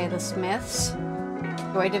influenced by The Smiths,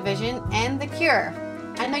 Joy Division, and The Cure.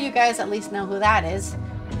 I know you guys at least know who that is.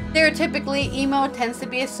 Stereotypically, emo tends to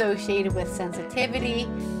be associated with sensitivity,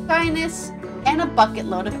 shyness, and a bucket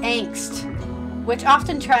load of angst, which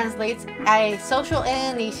often translates as social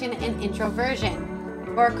alienation and introversion.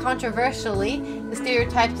 Or controversially, the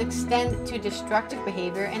stereotypes extend to destructive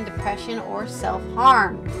behavior and depression or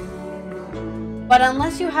self-harm. But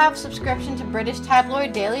unless you have subscription to British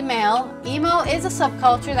tabloid Daily Mail, emo is a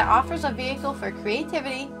subculture that offers a vehicle for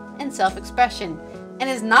creativity and self-expression, and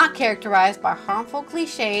is not characterized by harmful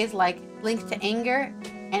cliches like linked to anger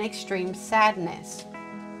and extreme sadness.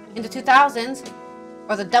 In the 2000s,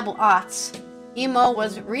 or the double aughts, emo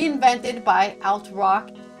was reinvented by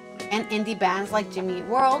alt-rock and indie bands like Jimmy Eat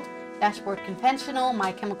World, Dashboard Conventional,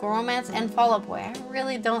 My Chemical Romance, and Fall Out Boy. I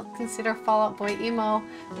really don't consider Fall Out Boy emo,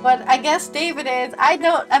 but I guess David is.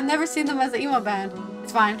 I've never seen them as an emo band.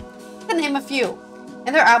 It's fine. I can name a few.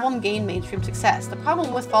 And their album gained mainstream success. The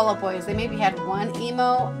problem with Fall Out Boy is they maybe had one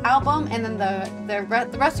emo album, and then the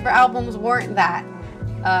rest of their albums weren't that.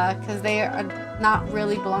 Because they are not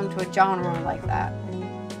really belong to a genre like that.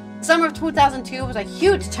 Summer of 2002 was a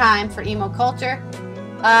huge time for emo culture.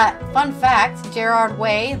 Fun fact, Gerard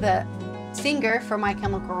Way, the singer for My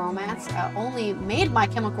Chemical Romance, only made My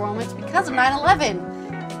Chemical Romance because of 9/11.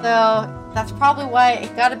 So that's probably why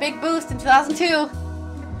it got a big boost in 2002.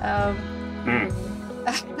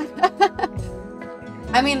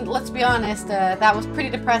 I mean, let's be honest, that was pretty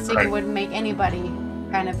depressing. It wouldn't make anybody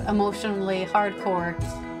kind of emotionally hardcore.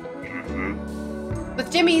 With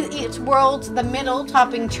Jimmy Eats World, The Middle,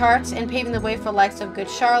 topping charts and paving the way for likes of Good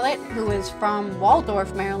Charlotte, who is from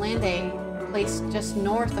Waldorf, Maryland, a place just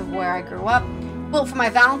north of where I grew up. Bullet for My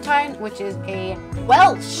Valentine, which is a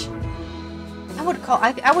Welsh,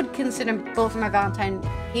 I would consider Bullet for My Valentine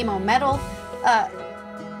emo metal,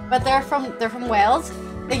 but they're from Wales.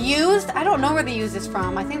 The Used, I don't know where The Used is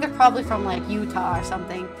from. I think they're probably from like Utah or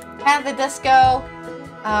something. Panic at the Disco,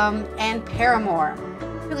 and Paramore.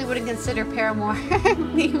 Really wouldn't consider Paramore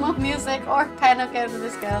emo music or Panic at the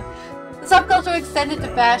Disco. The subculture extended to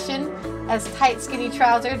fashion as tight, skinny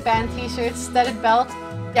trousers, band t-shirts, studded belts,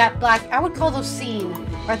 jet black. I would call those scene.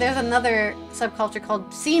 Or there's another subculture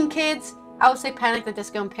called scene kids. I would say Panic at the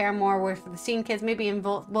Disco and Paramore were for the scene kids. Maybe in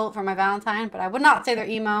Bullet for My Valentine, but I would not say they're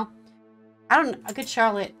emo. I don't know. A Good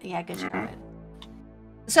Charlotte. Yeah, Good Charlotte.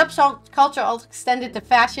 The subculture also extended to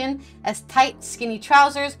fashion as tight, skinny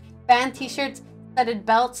trousers, band t-shirts, studded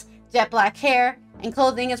belts, jet black hair, and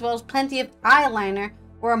clothing, as well as plenty of eyeliner,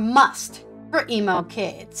 were a must for emo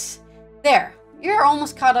kids. There, you're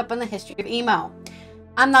almost caught up on the history of emo.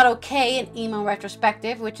 I'm Not Okay, an emo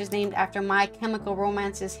retrospective, which is named after My Chemical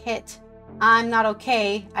Romance's hit, I'm Not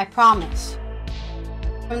Okay, I Promise.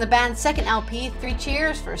 From the band's second LP, Three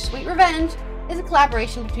Cheers for Sweet Revenge, is a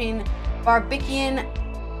collaboration between Barbican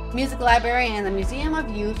Music Library and the Museum of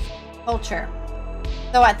Youth Culture.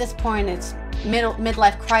 Though at this point it's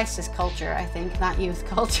midlife crisis culture, I think, not youth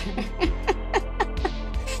culture.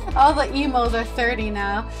 All the emos are 30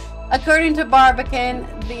 now. According to Barbican,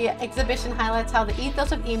 the exhibition highlights how the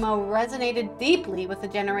ethos of emo resonated deeply with the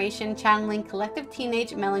generation, channeling collective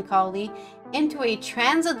teenage melancholy into a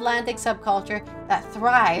transatlantic subculture that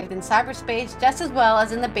thrived in cyberspace just as well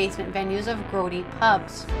as in the basement venues of grody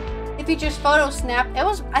pubs. It features photos snapped. I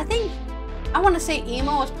want to say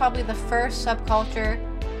emo was probably the first subculture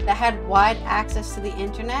that had wide access to the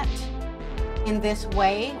internet in this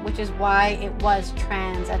way, which is why it was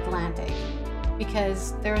transatlantic.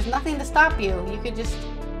 Because there was nothing to stop you. You could just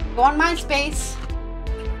go on MySpace,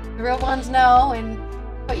 the real ones know, and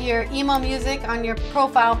put your emo music on your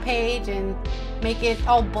profile page and make it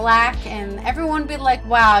all black, and everyone would be like,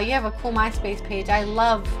 wow, you have a cool MySpace page. I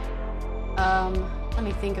love, let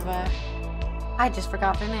me think of I just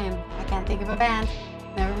forgot their name. I can't think of a band.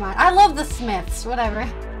 Never mind. I love the Smiths,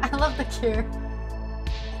 whatever. I love the Cure.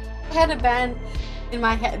 I had a band in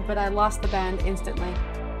my head, but I lost the band instantly.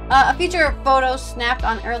 A feature of photos snapped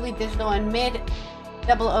on early digital and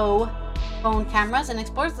mid-00 phone cameras and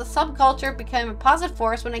explores the subculture became a positive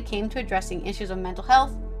force when it came to addressing issues of mental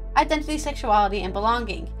health, identity, sexuality, and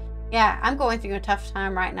belonging. Yeah, I'm going through a tough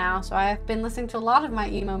time right now, so I've been listening to a lot of my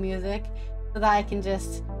emo music so that I can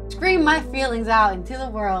just scream my feelings out into the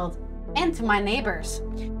world and to my neighbors.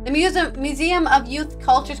 The Museum of Youth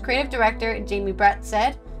Culture's creative director, Jamie Brett,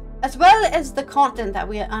 said, as well as the content that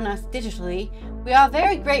we unearthed digitally, we are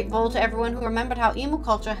very grateful to everyone who remembered how emo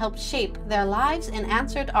culture helped shape their lives and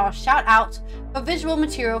answered our shout-outs for visual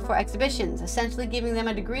material for exhibitions, essentially giving them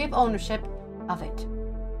a degree of ownership of it.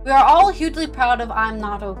 We are all hugely proud of I'm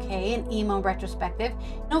Not Okay, an emo retrospective,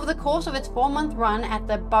 and over the course of its 4-month run at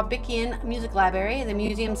the Barbican Music Library, the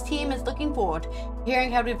museum's team is looking forward to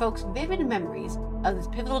hearing how it evokes vivid memories of this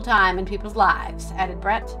pivotal time in people's lives, added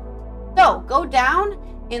Brett. So, go down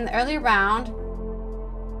in the early round,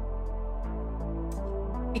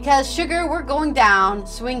 because sugar, we're going down,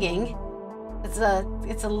 swinging. It's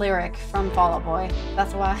a lyric from Fall Out Boy.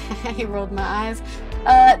 That's why he rolled my eyes.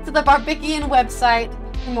 To the Barbican website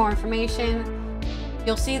for more information.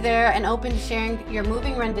 You'll see there and open to sharing your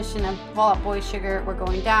moving rendition of Fall Out Boy's Sugar, We're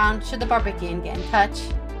Going Down, should the Barbican get in touch.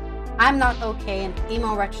 I'm Not Okay, an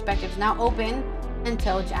emo retrospective is now open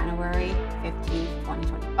until January 15th,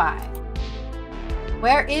 2025.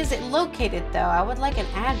 Where is it located, though? I would like an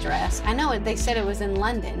address. I know they said it was in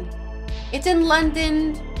London. It's in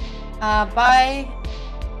London by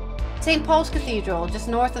St. Paul's Cathedral, just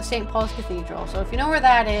north of St. Paul's Cathedral. So if you know where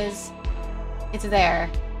that is, it's there.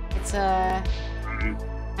 It's I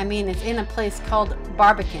mean, it's in a place called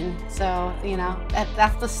Barbican. So, you know,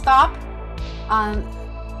 that's the stop on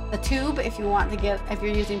the tube. If you want to if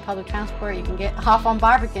you're using public transport, you can get off on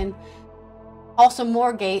Barbican. Also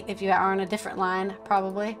Moorgate if you are on a different line,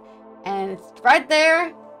 probably. and it's right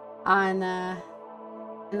there on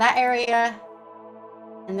in that area,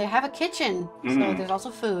 and they have a kitchen, so there's also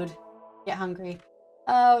food. Get hungry.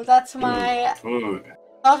 That's my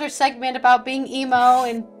culture segment about being emo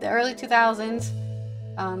in the early 2000s.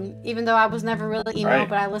 Even though I was never really emo,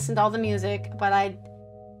 but I listened to all the music. But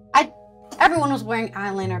everyone was wearing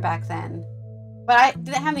eyeliner back then. But I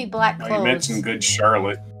didn't have any black clothes. You mentioned Good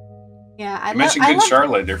Charlotte. Yeah, you mentioned Good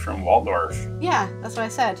Charlotte. They're from Waldorf. Yeah, that's what I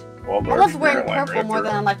said. Waldorf, I loved wearing purple right more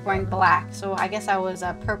than I liked wearing black. So I guess I was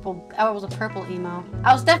a purple. I was a purple emo.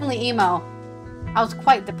 I was definitely emo. I was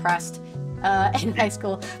quite depressed in high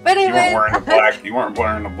school. But anyway, you weren't wearing the black. You weren't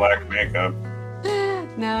wearing the black makeup.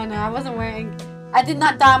 No, I wasn't wearing. I did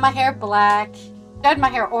not dye my hair black. Dyed my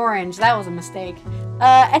hair orange. That was a mistake.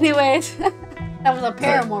 Anyways, that was a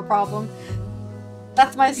Paramore problem.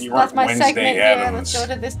 That's my segment here. Let's go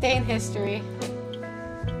to this day in history.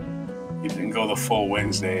 You didn't go the full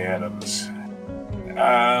Wednesday Addams.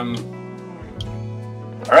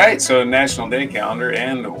 All right, so National Day calendar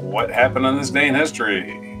and what happened on this day in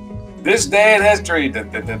history. This day in history.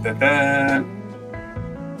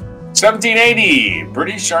 1780,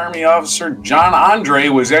 British Army officer John Andre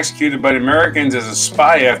was executed by the Americans as a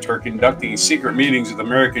spy after conducting secret meetings with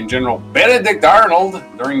American General Benedict Arnold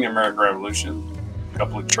during the American Revolution. A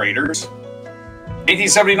couple of traitors.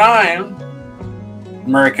 1879,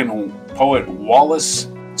 American poet Wallace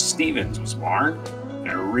Stevens was born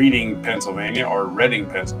in Reading, Pennsylvania, or Reading,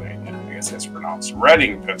 Pennsylvania. I guess that's pronounced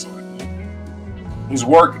Reading, Pennsylvania. His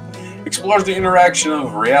work explores the interaction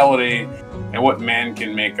of reality and what man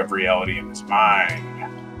can make of reality in his mind.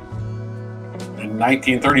 In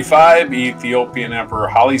 1935, Ethiopian Emperor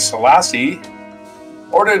Haile Selassie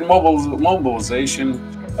ordered mobilization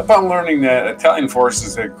upon learning that Italian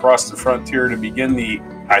forces had crossed the frontier to begin the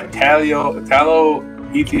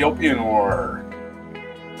Italo-Ethiopian War.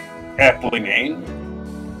 Aptly named.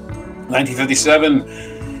 1957,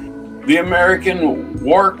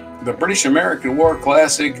 the British-American War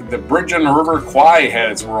classic, The Bridge on the River Kwai,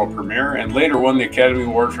 had its world premiere and later won the Academy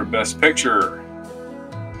Award for Best Picture.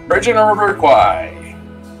 Bridge on the River Kwai.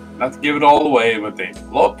 Not to give it all away, but they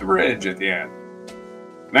blow up the bridge at the end.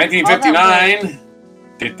 1959.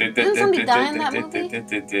 Didn't somebody die in that movie?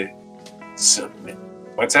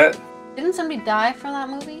 What's that? Didn't somebody die from that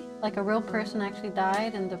movie? Like a real person actually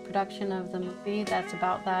died in the production of the movie that's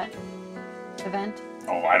about that event?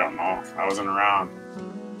 Oh, I don't know. I wasn't around.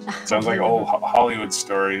 Sounds like an old Hollywood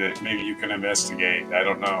story that maybe you can investigate. I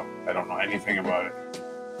don't know. I don't know anything about it.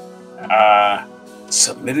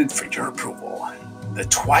 Submitted for your approval. The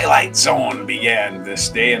Twilight Zone began this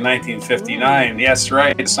day in 1959. Yes,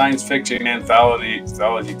 right. The science fiction anthology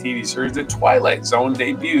TV series The Twilight Zone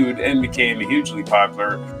debuted and became hugely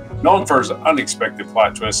popular, known for its unexpected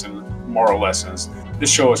plot twists and moral lessons. This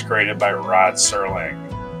show was created by Rod Serling.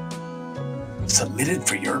 Submitted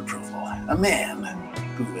for your approval. A man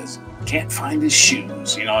who can't find his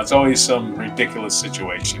shoes. You know, it's always some ridiculous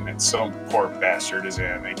situation that some poor bastard is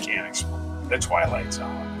in. They can't explain. The Twilight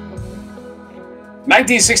Zone.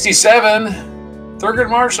 1967, Thurgood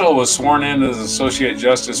Marshall was sworn in as Associate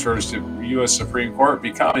Justice for the U.S. Supreme Court,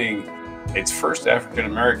 becoming its first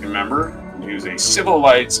African-American member. He was a civil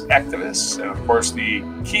rights activist, and of course the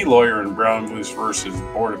key lawyer in Brown v.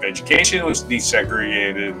 Board of Education was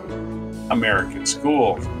desegregated American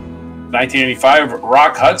school. 1985,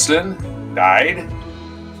 Rock Hudson died,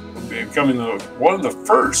 becoming one of the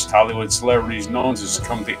first Hollywood celebrities known to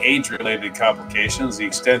succumb to age-related complications. The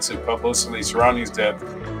extensive publicity surrounding his death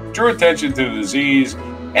drew attention to the disease,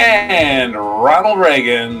 and Ronald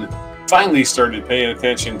Reagan finally started paying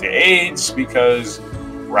attention to AIDS because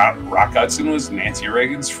Rock Hudson was Nancy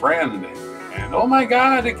Reagan's friend. And oh my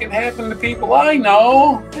God, it can happen to people I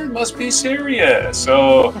know. It must be serious.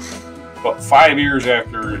 So, about 5 years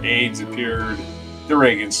after AIDS appeared, the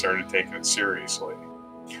Reagans started taking it seriously.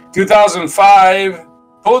 2005,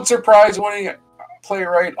 Pulitzer Prize winning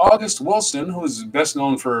playwright August Wilson, who is best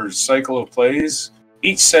known for his cycle of plays,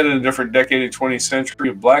 each set in a different decade of the 20th century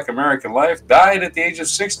of Black American life, died at the age of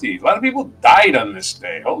 60. A lot of people died on this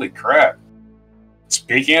day. Holy crap.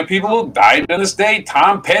 Speaking of people who died on this day,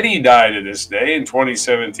 Tom Petty died on this day in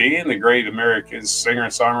 2017. The great American singer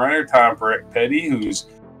and songwriter Tom Petty, whose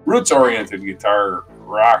roots-oriented guitar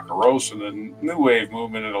rock rose from the new wave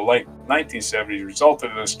movement in the late 1970s,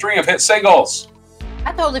 resulted in a string of hit singles.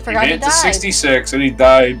 I totally forgot he died. He died. 66, and he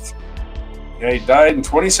died. Yeah, he died in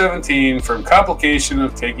 2017 from complication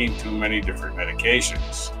of taking too many different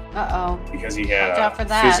medications. Because he had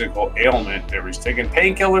a physical ailment that he was taking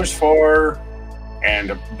painkillers for, and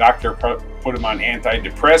the doctor put him on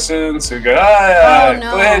antidepressants. So he go, go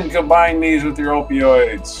ahead and combine these with your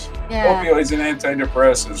opioids. Yeah. Opioids and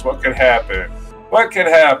antidepressants. What could happen? What could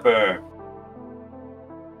happen?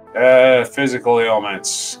 Physical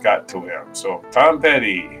ailments got to him. So Tom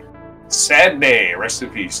Petty, Sad Day. Rest in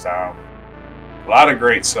peace, Tom. A lot of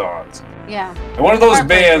great songs. Yeah. And one of those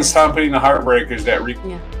bands, Tom Petty and the Heartbreakers, that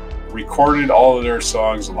recorded all of their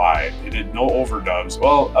songs live. They did no overdubs.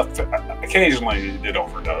 Well, occasionally they did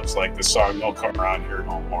overdubs, like the song "Don't Come Around Here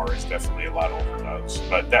No More" is definitely a lot of overdubs.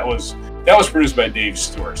 But that was produced by Dave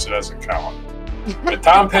Stewart, so it doesn't count. But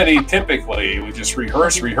Tom Petty typically would just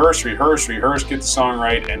rehearse, get the song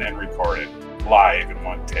right, and then record it live in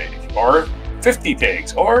one take, or 50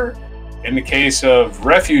 takes, or in the case of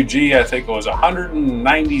Refugee, I think it was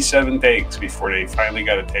 197 takes before they finally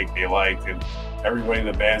got a take they liked, and everybody in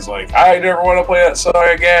the band's like, I never want to play that song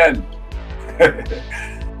again.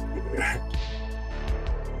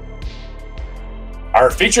 Our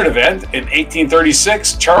featured event in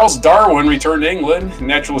 1836, Charles Darwin returned to England.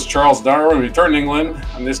 Naturalist Charles Darwin returned to England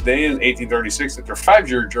on this day in 1836 after a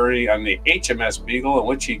 5-year journey on the HMS Beagle, in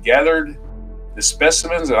which he gathered the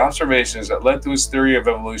specimens and observations that led to his theory of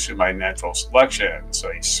evolution by natural selection. So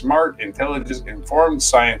he's smart, intelligent, informed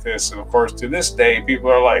scientist, and of course to this day people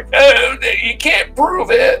are like, oh, you can't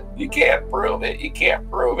prove it, you can't prove it, you can't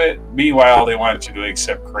prove it. Meanwhile, they want you to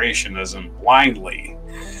accept creationism blindly.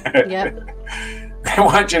 Yep. They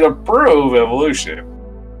want you to prove evolution.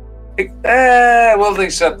 We'll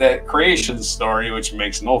accept that creation story, which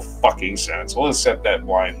makes no fucking sense. We'll accept that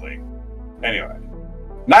blindly. Anyway.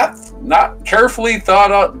 Not carefully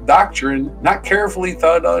thought out doctrine, not carefully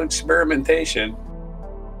thought out experimentation.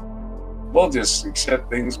 We'll just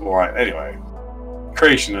accept things blind. Anyway,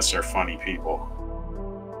 creationists are funny people.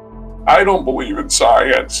 I don't believe in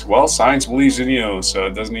science. Well, science believes in you, so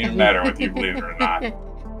it doesn't even matter whether you believe it or not.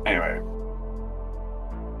 Anyway.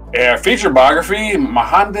 Feature biography,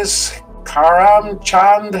 Mohandas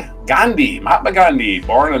Karamchand Gandhi, Mahatma Gandhi,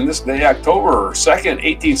 born on this day, October 2nd,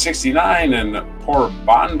 1869 in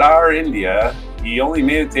Porbandar, India. He only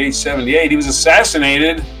made it to age 78. He was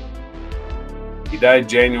assassinated. He died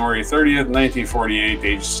January 30th, 1948,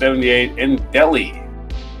 age 78 in Delhi,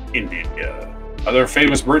 India. Other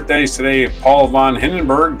famous birthdays today, Paul von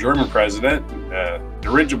Hindenburg, German president,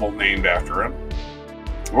 dirigible named after him.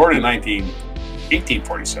 Born in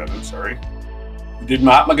 1847, sorry. Did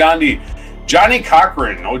Mahatma Gandhi. Johnny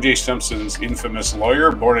Cochran, O.J. Simpson's infamous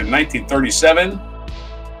lawyer, born in 1937.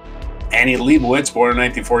 Annie Leibovitz, born in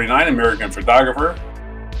 1949, American photographer.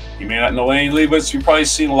 You may not know Annie Leibovitz, you've probably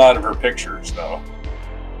seen a lot of her pictures, though.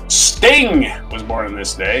 Sting was born on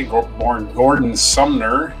this day, born Gordon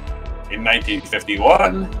Sumner in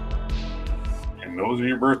 1951. And those are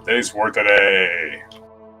your birthdays for today.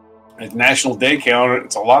 It's National Day Counter.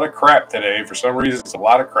 It's a lot of crap today. For some reason, it's a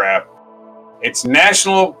lot of crap. It's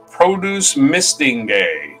National Produce Misting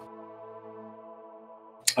Day.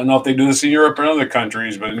 I don't know if they do this in Europe or other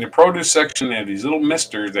countries, but in the produce section, they have these little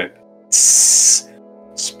misters that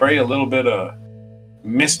spray a little bit of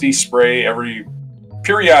misty spray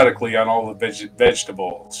periodically on all the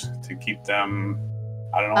vegetables to keep them,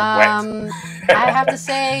 I don't know, wet. I have to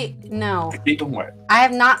say, no. To keep them wet. I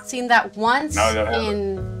have not seen that once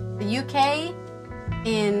in the UK,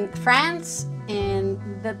 in France, in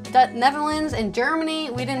the Netherlands, in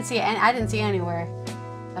Germany. We didn't see it, and I didn't see it anywhere.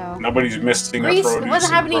 So. Nobody's misting Greece. their produce. It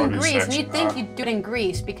wasn't happening in Greece. Section. You'd think you'd do it in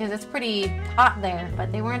Greece because it's pretty hot there,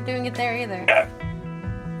 but they weren't doing it there either. Yeah.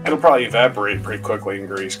 It'll probably evaporate pretty quickly in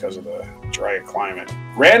Greece because of the dry climate.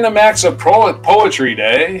 Random Acts of Poetry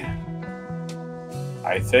Day.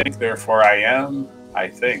 I think, therefore I am. I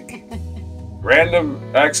think. Random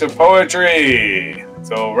Acts of Poetry.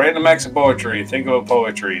 So, Random Acts of Poetry. Think of a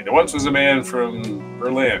poetry. There once was a man from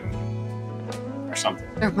Berlin. Or something.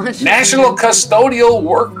 National Custodial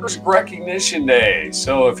Workers Recognition Day.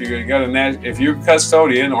 So, if you're a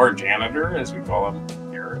custodian or janitor, as we call them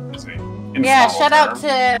here, yeah, shout out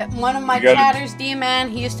to one of my chatters, D-Man.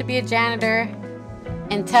 He used to be a janitor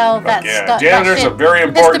until that stuff. Janitor's a very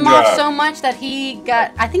important job. Pissed him off so much that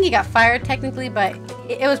I think he got fired technically, but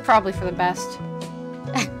it was probably for the best.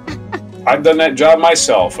 I've done that job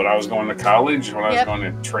myself when I was going to college. When I was going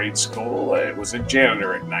to trade school, I was a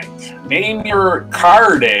janitor at night. Name Your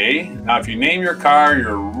Car Day. Now, if you name your car,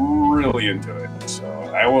 you're really into it. So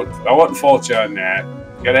I won't fault you on that.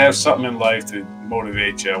 You gotta have something in life to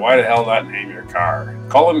motivate you. Why the hell not name your car?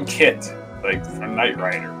 Call him Kit, like from Knight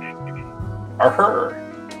Rider, maybe, or her.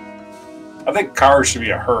 I think cars should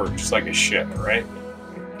be a her, just like a ship, right?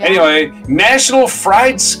 Yeah. Anyway, National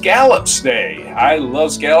Fried Scallops Day. I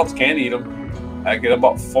love scallops, can't eat them. I get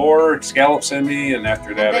about 4 scallops in me, and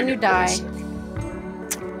after that, then you die. Sick.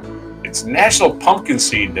 It's National Pumpkin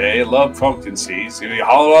Seed Day. I love pumpkin seeds. You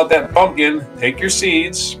hollow out that pumpkin, take your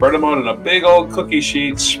seeds, spread them out in a big old cookie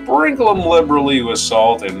sheet, sprinkle them liberally with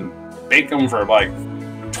salt, and bake them for like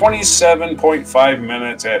 27.5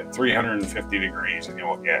 minutes at 350 degrees, and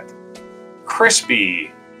you'll get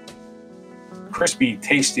crispy,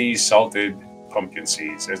 tasty, salted pumpkin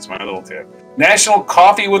seeds. That's my little tip. National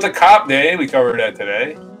Coffee with a Cop Day. We covered that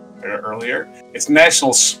today, earlier. It's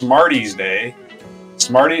National Smarties Day.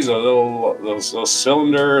 Smarties are those little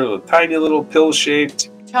cylinder, tiny little pill-shaped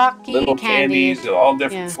Chalky little candies, all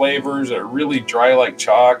different flavors that are really dry like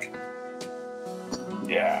chalk.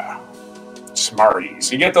 Yeah.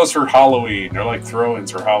 Smarties. You get those for Halloween. They're like throw-ins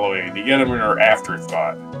for Halloween. You get them in our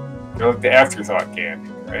afterthought. They're like the afterthought candy,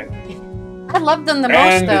 right? I love them the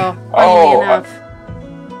most, though. Funny enough.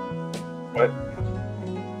 What?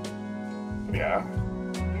 Yeah.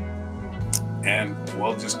 And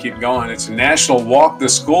we'll just keep going. It's National Walk to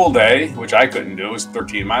School Day, which I couldn't do. It was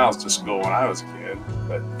 13 miles to school when I was a kid.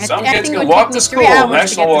 But some kids can walk to school.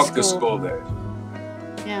 National Walk to School Day.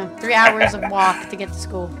 Yeah, 3 hours of walk to get to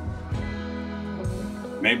school.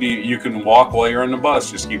 Maybe you can walk while you're on the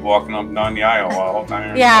bus. Just keep walking up and down the aisle while the whole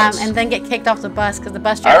time you're on the bus. And then get kicked off the bus because the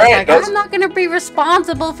bus driver's like, I'm not going to be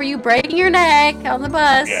responsible for you breaking your neck on the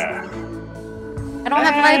bus. Yeah. I don't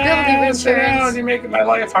have liability insurance. You're making my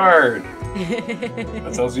life hard.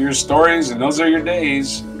 But those are your stories and those are your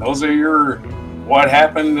days. Those are your what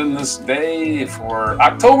happened in this day for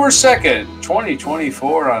October 2nd,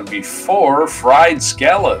 2024 on Before Fried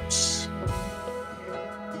Scallops.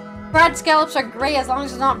 Fried scallops are great as long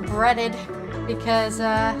as it's not breaded because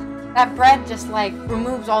that bread just like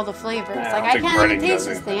removes all the flavors. Like I can't even taste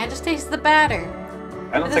this thing. I just taste the batter.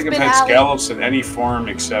 I don't think I've had scallops in any form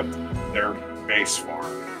except their base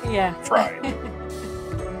form. Yeah. Fried.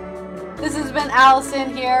 This has been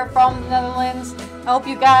Allison here from the Netherlands. I hope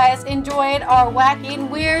you guys enjoyed our wacky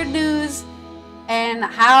and weird news and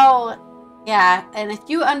and if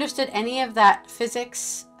you understood any of that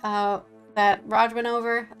physics that Raj went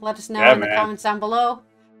over, let us know in the comments down below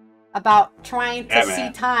about trying to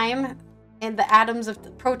see time and the atoms of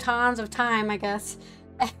the protons of time, I guess.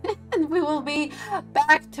 And we will be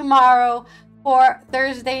back tomorrow for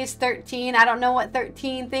Thursday's 13. I don't know what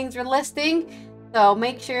 13 things we're listing. So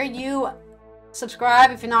make sure you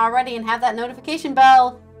subscribe if you're not already and have that notification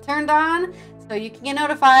bell turned on so you can get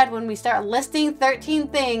notified when we start listing 13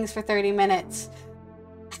 things for 30 minutes.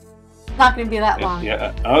 It's not going to be that long.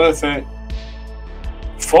 Yeah, another thing.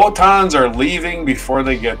 Photons are leaving before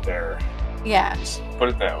they get there. Yeah. Just put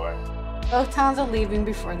it that way. Photons are leaving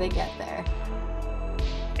before they get there.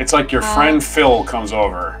 It's like your friend Phil comes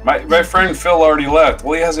over. My friend Phil already left.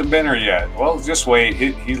 Well, he hasn't been here yet. Well, just wait.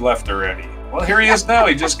 He left already. Well, here he is now.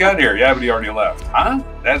 He just got here. Yeah, but he already left. Huh?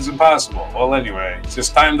 That's impossible. Well, anyway, since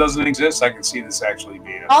time doesn't exist, I can see this actually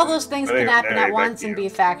being all those things can happen at once and be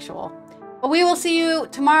factual. But we will see you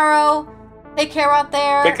tomorrow. Take care out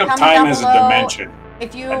there. Pick up time as a dimension.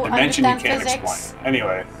 If you a dimension understand you can't physics, explain.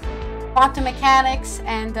 Anyway. Quantum mechanics,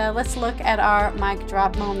 and let's look at our mic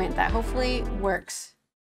drop moment that hopefully works.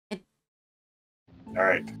 All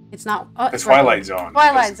right. It's not. Oh, the Twilight Zone.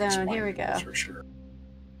 Twilight Zone. Here we go. For sure.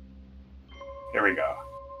 Here we go.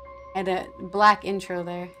 And a black intro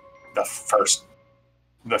there. The first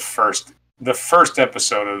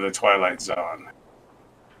episode of the Twilight Zone.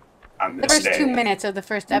 On this the first 2 minutes of the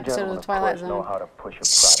first episode of the Twilight Zone.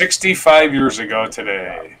 65 years ago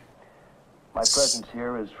today. My presence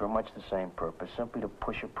here is for much the same purpose, simply to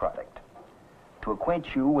push a product. To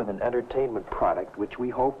acquaint you with an entertainment product which we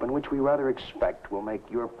hope and which we rather expect will make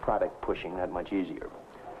your product pushing that much easier.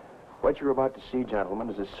 What you're about to see, gentlemen,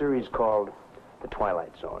 is a series called The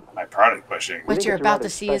Twilight Zone. My product pushing. What you're about to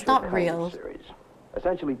see is not real.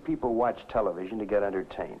 Essentially, people watch television to get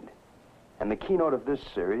entertained. And the keynote of this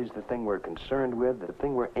series, the thing we're concerned with, the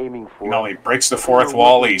thing we're aiming for... No, he breaks the fourth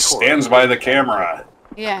wall, he stands by the camera.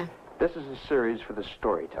 Yeah. This is a series for the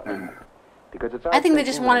storyteller. Because it's I think they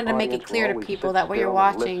just wanted to make it clear to people that what you're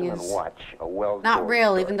watching is not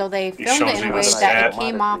real, even though they filmed it in a way that it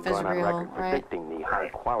came off as real, right? The high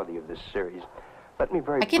quality of this series. Let me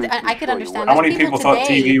very I could understand. How many people thought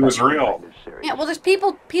TV was real? Yeah, well, there's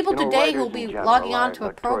people today who'll be logging on to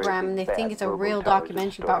a program and they think it's a real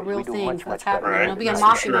documentary about real things that's happening. Right. It'll be a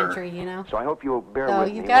mockumentary, you know. So I hope you'll bear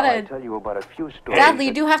with me while I tell you about a few stories. Sadly,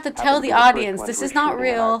 you do have to tell the audience this is not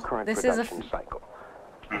real. This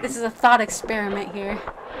is a thought experiment here.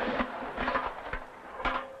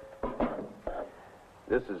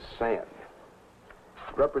 This is sand.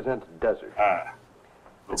 It represents desert.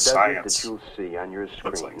 The desert science. that you'll see on your screen.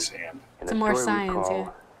 Looks like sand. Some more science, yeah.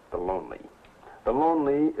 The Lonely. The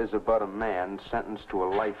Lonely is about a man sentenced to a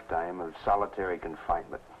lifetime of solitary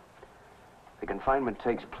confinement. The confinement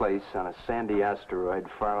takes place on a sandy asteroid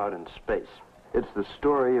far out in space. It's the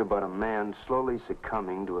story about a man slowly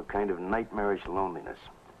succumbing to a kind of nightmarish loneliness.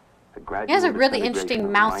 He has a really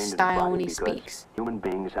interesting mouth style when he speaks. Human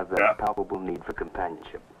beings have that palpable need for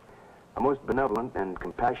companionship. A most benevolent and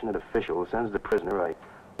compassionate official sends the prisoner a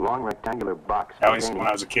long rectangular box. When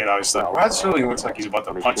I was a kid, I always thought, Rod Serling looks like he's about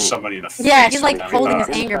to punch somebody in the face. Yeah, he's like holding his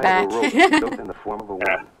anger back. Built in the form of a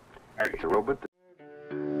woman. It's a robot.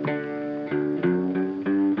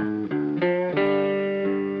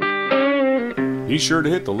 Be sure to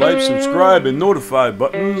hit the like, subscribe, and notify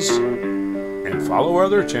buttons, and follow our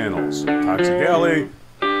other channels, Toxic Alley,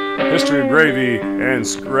 History of Gravy, and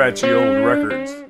Scratchy Old Records.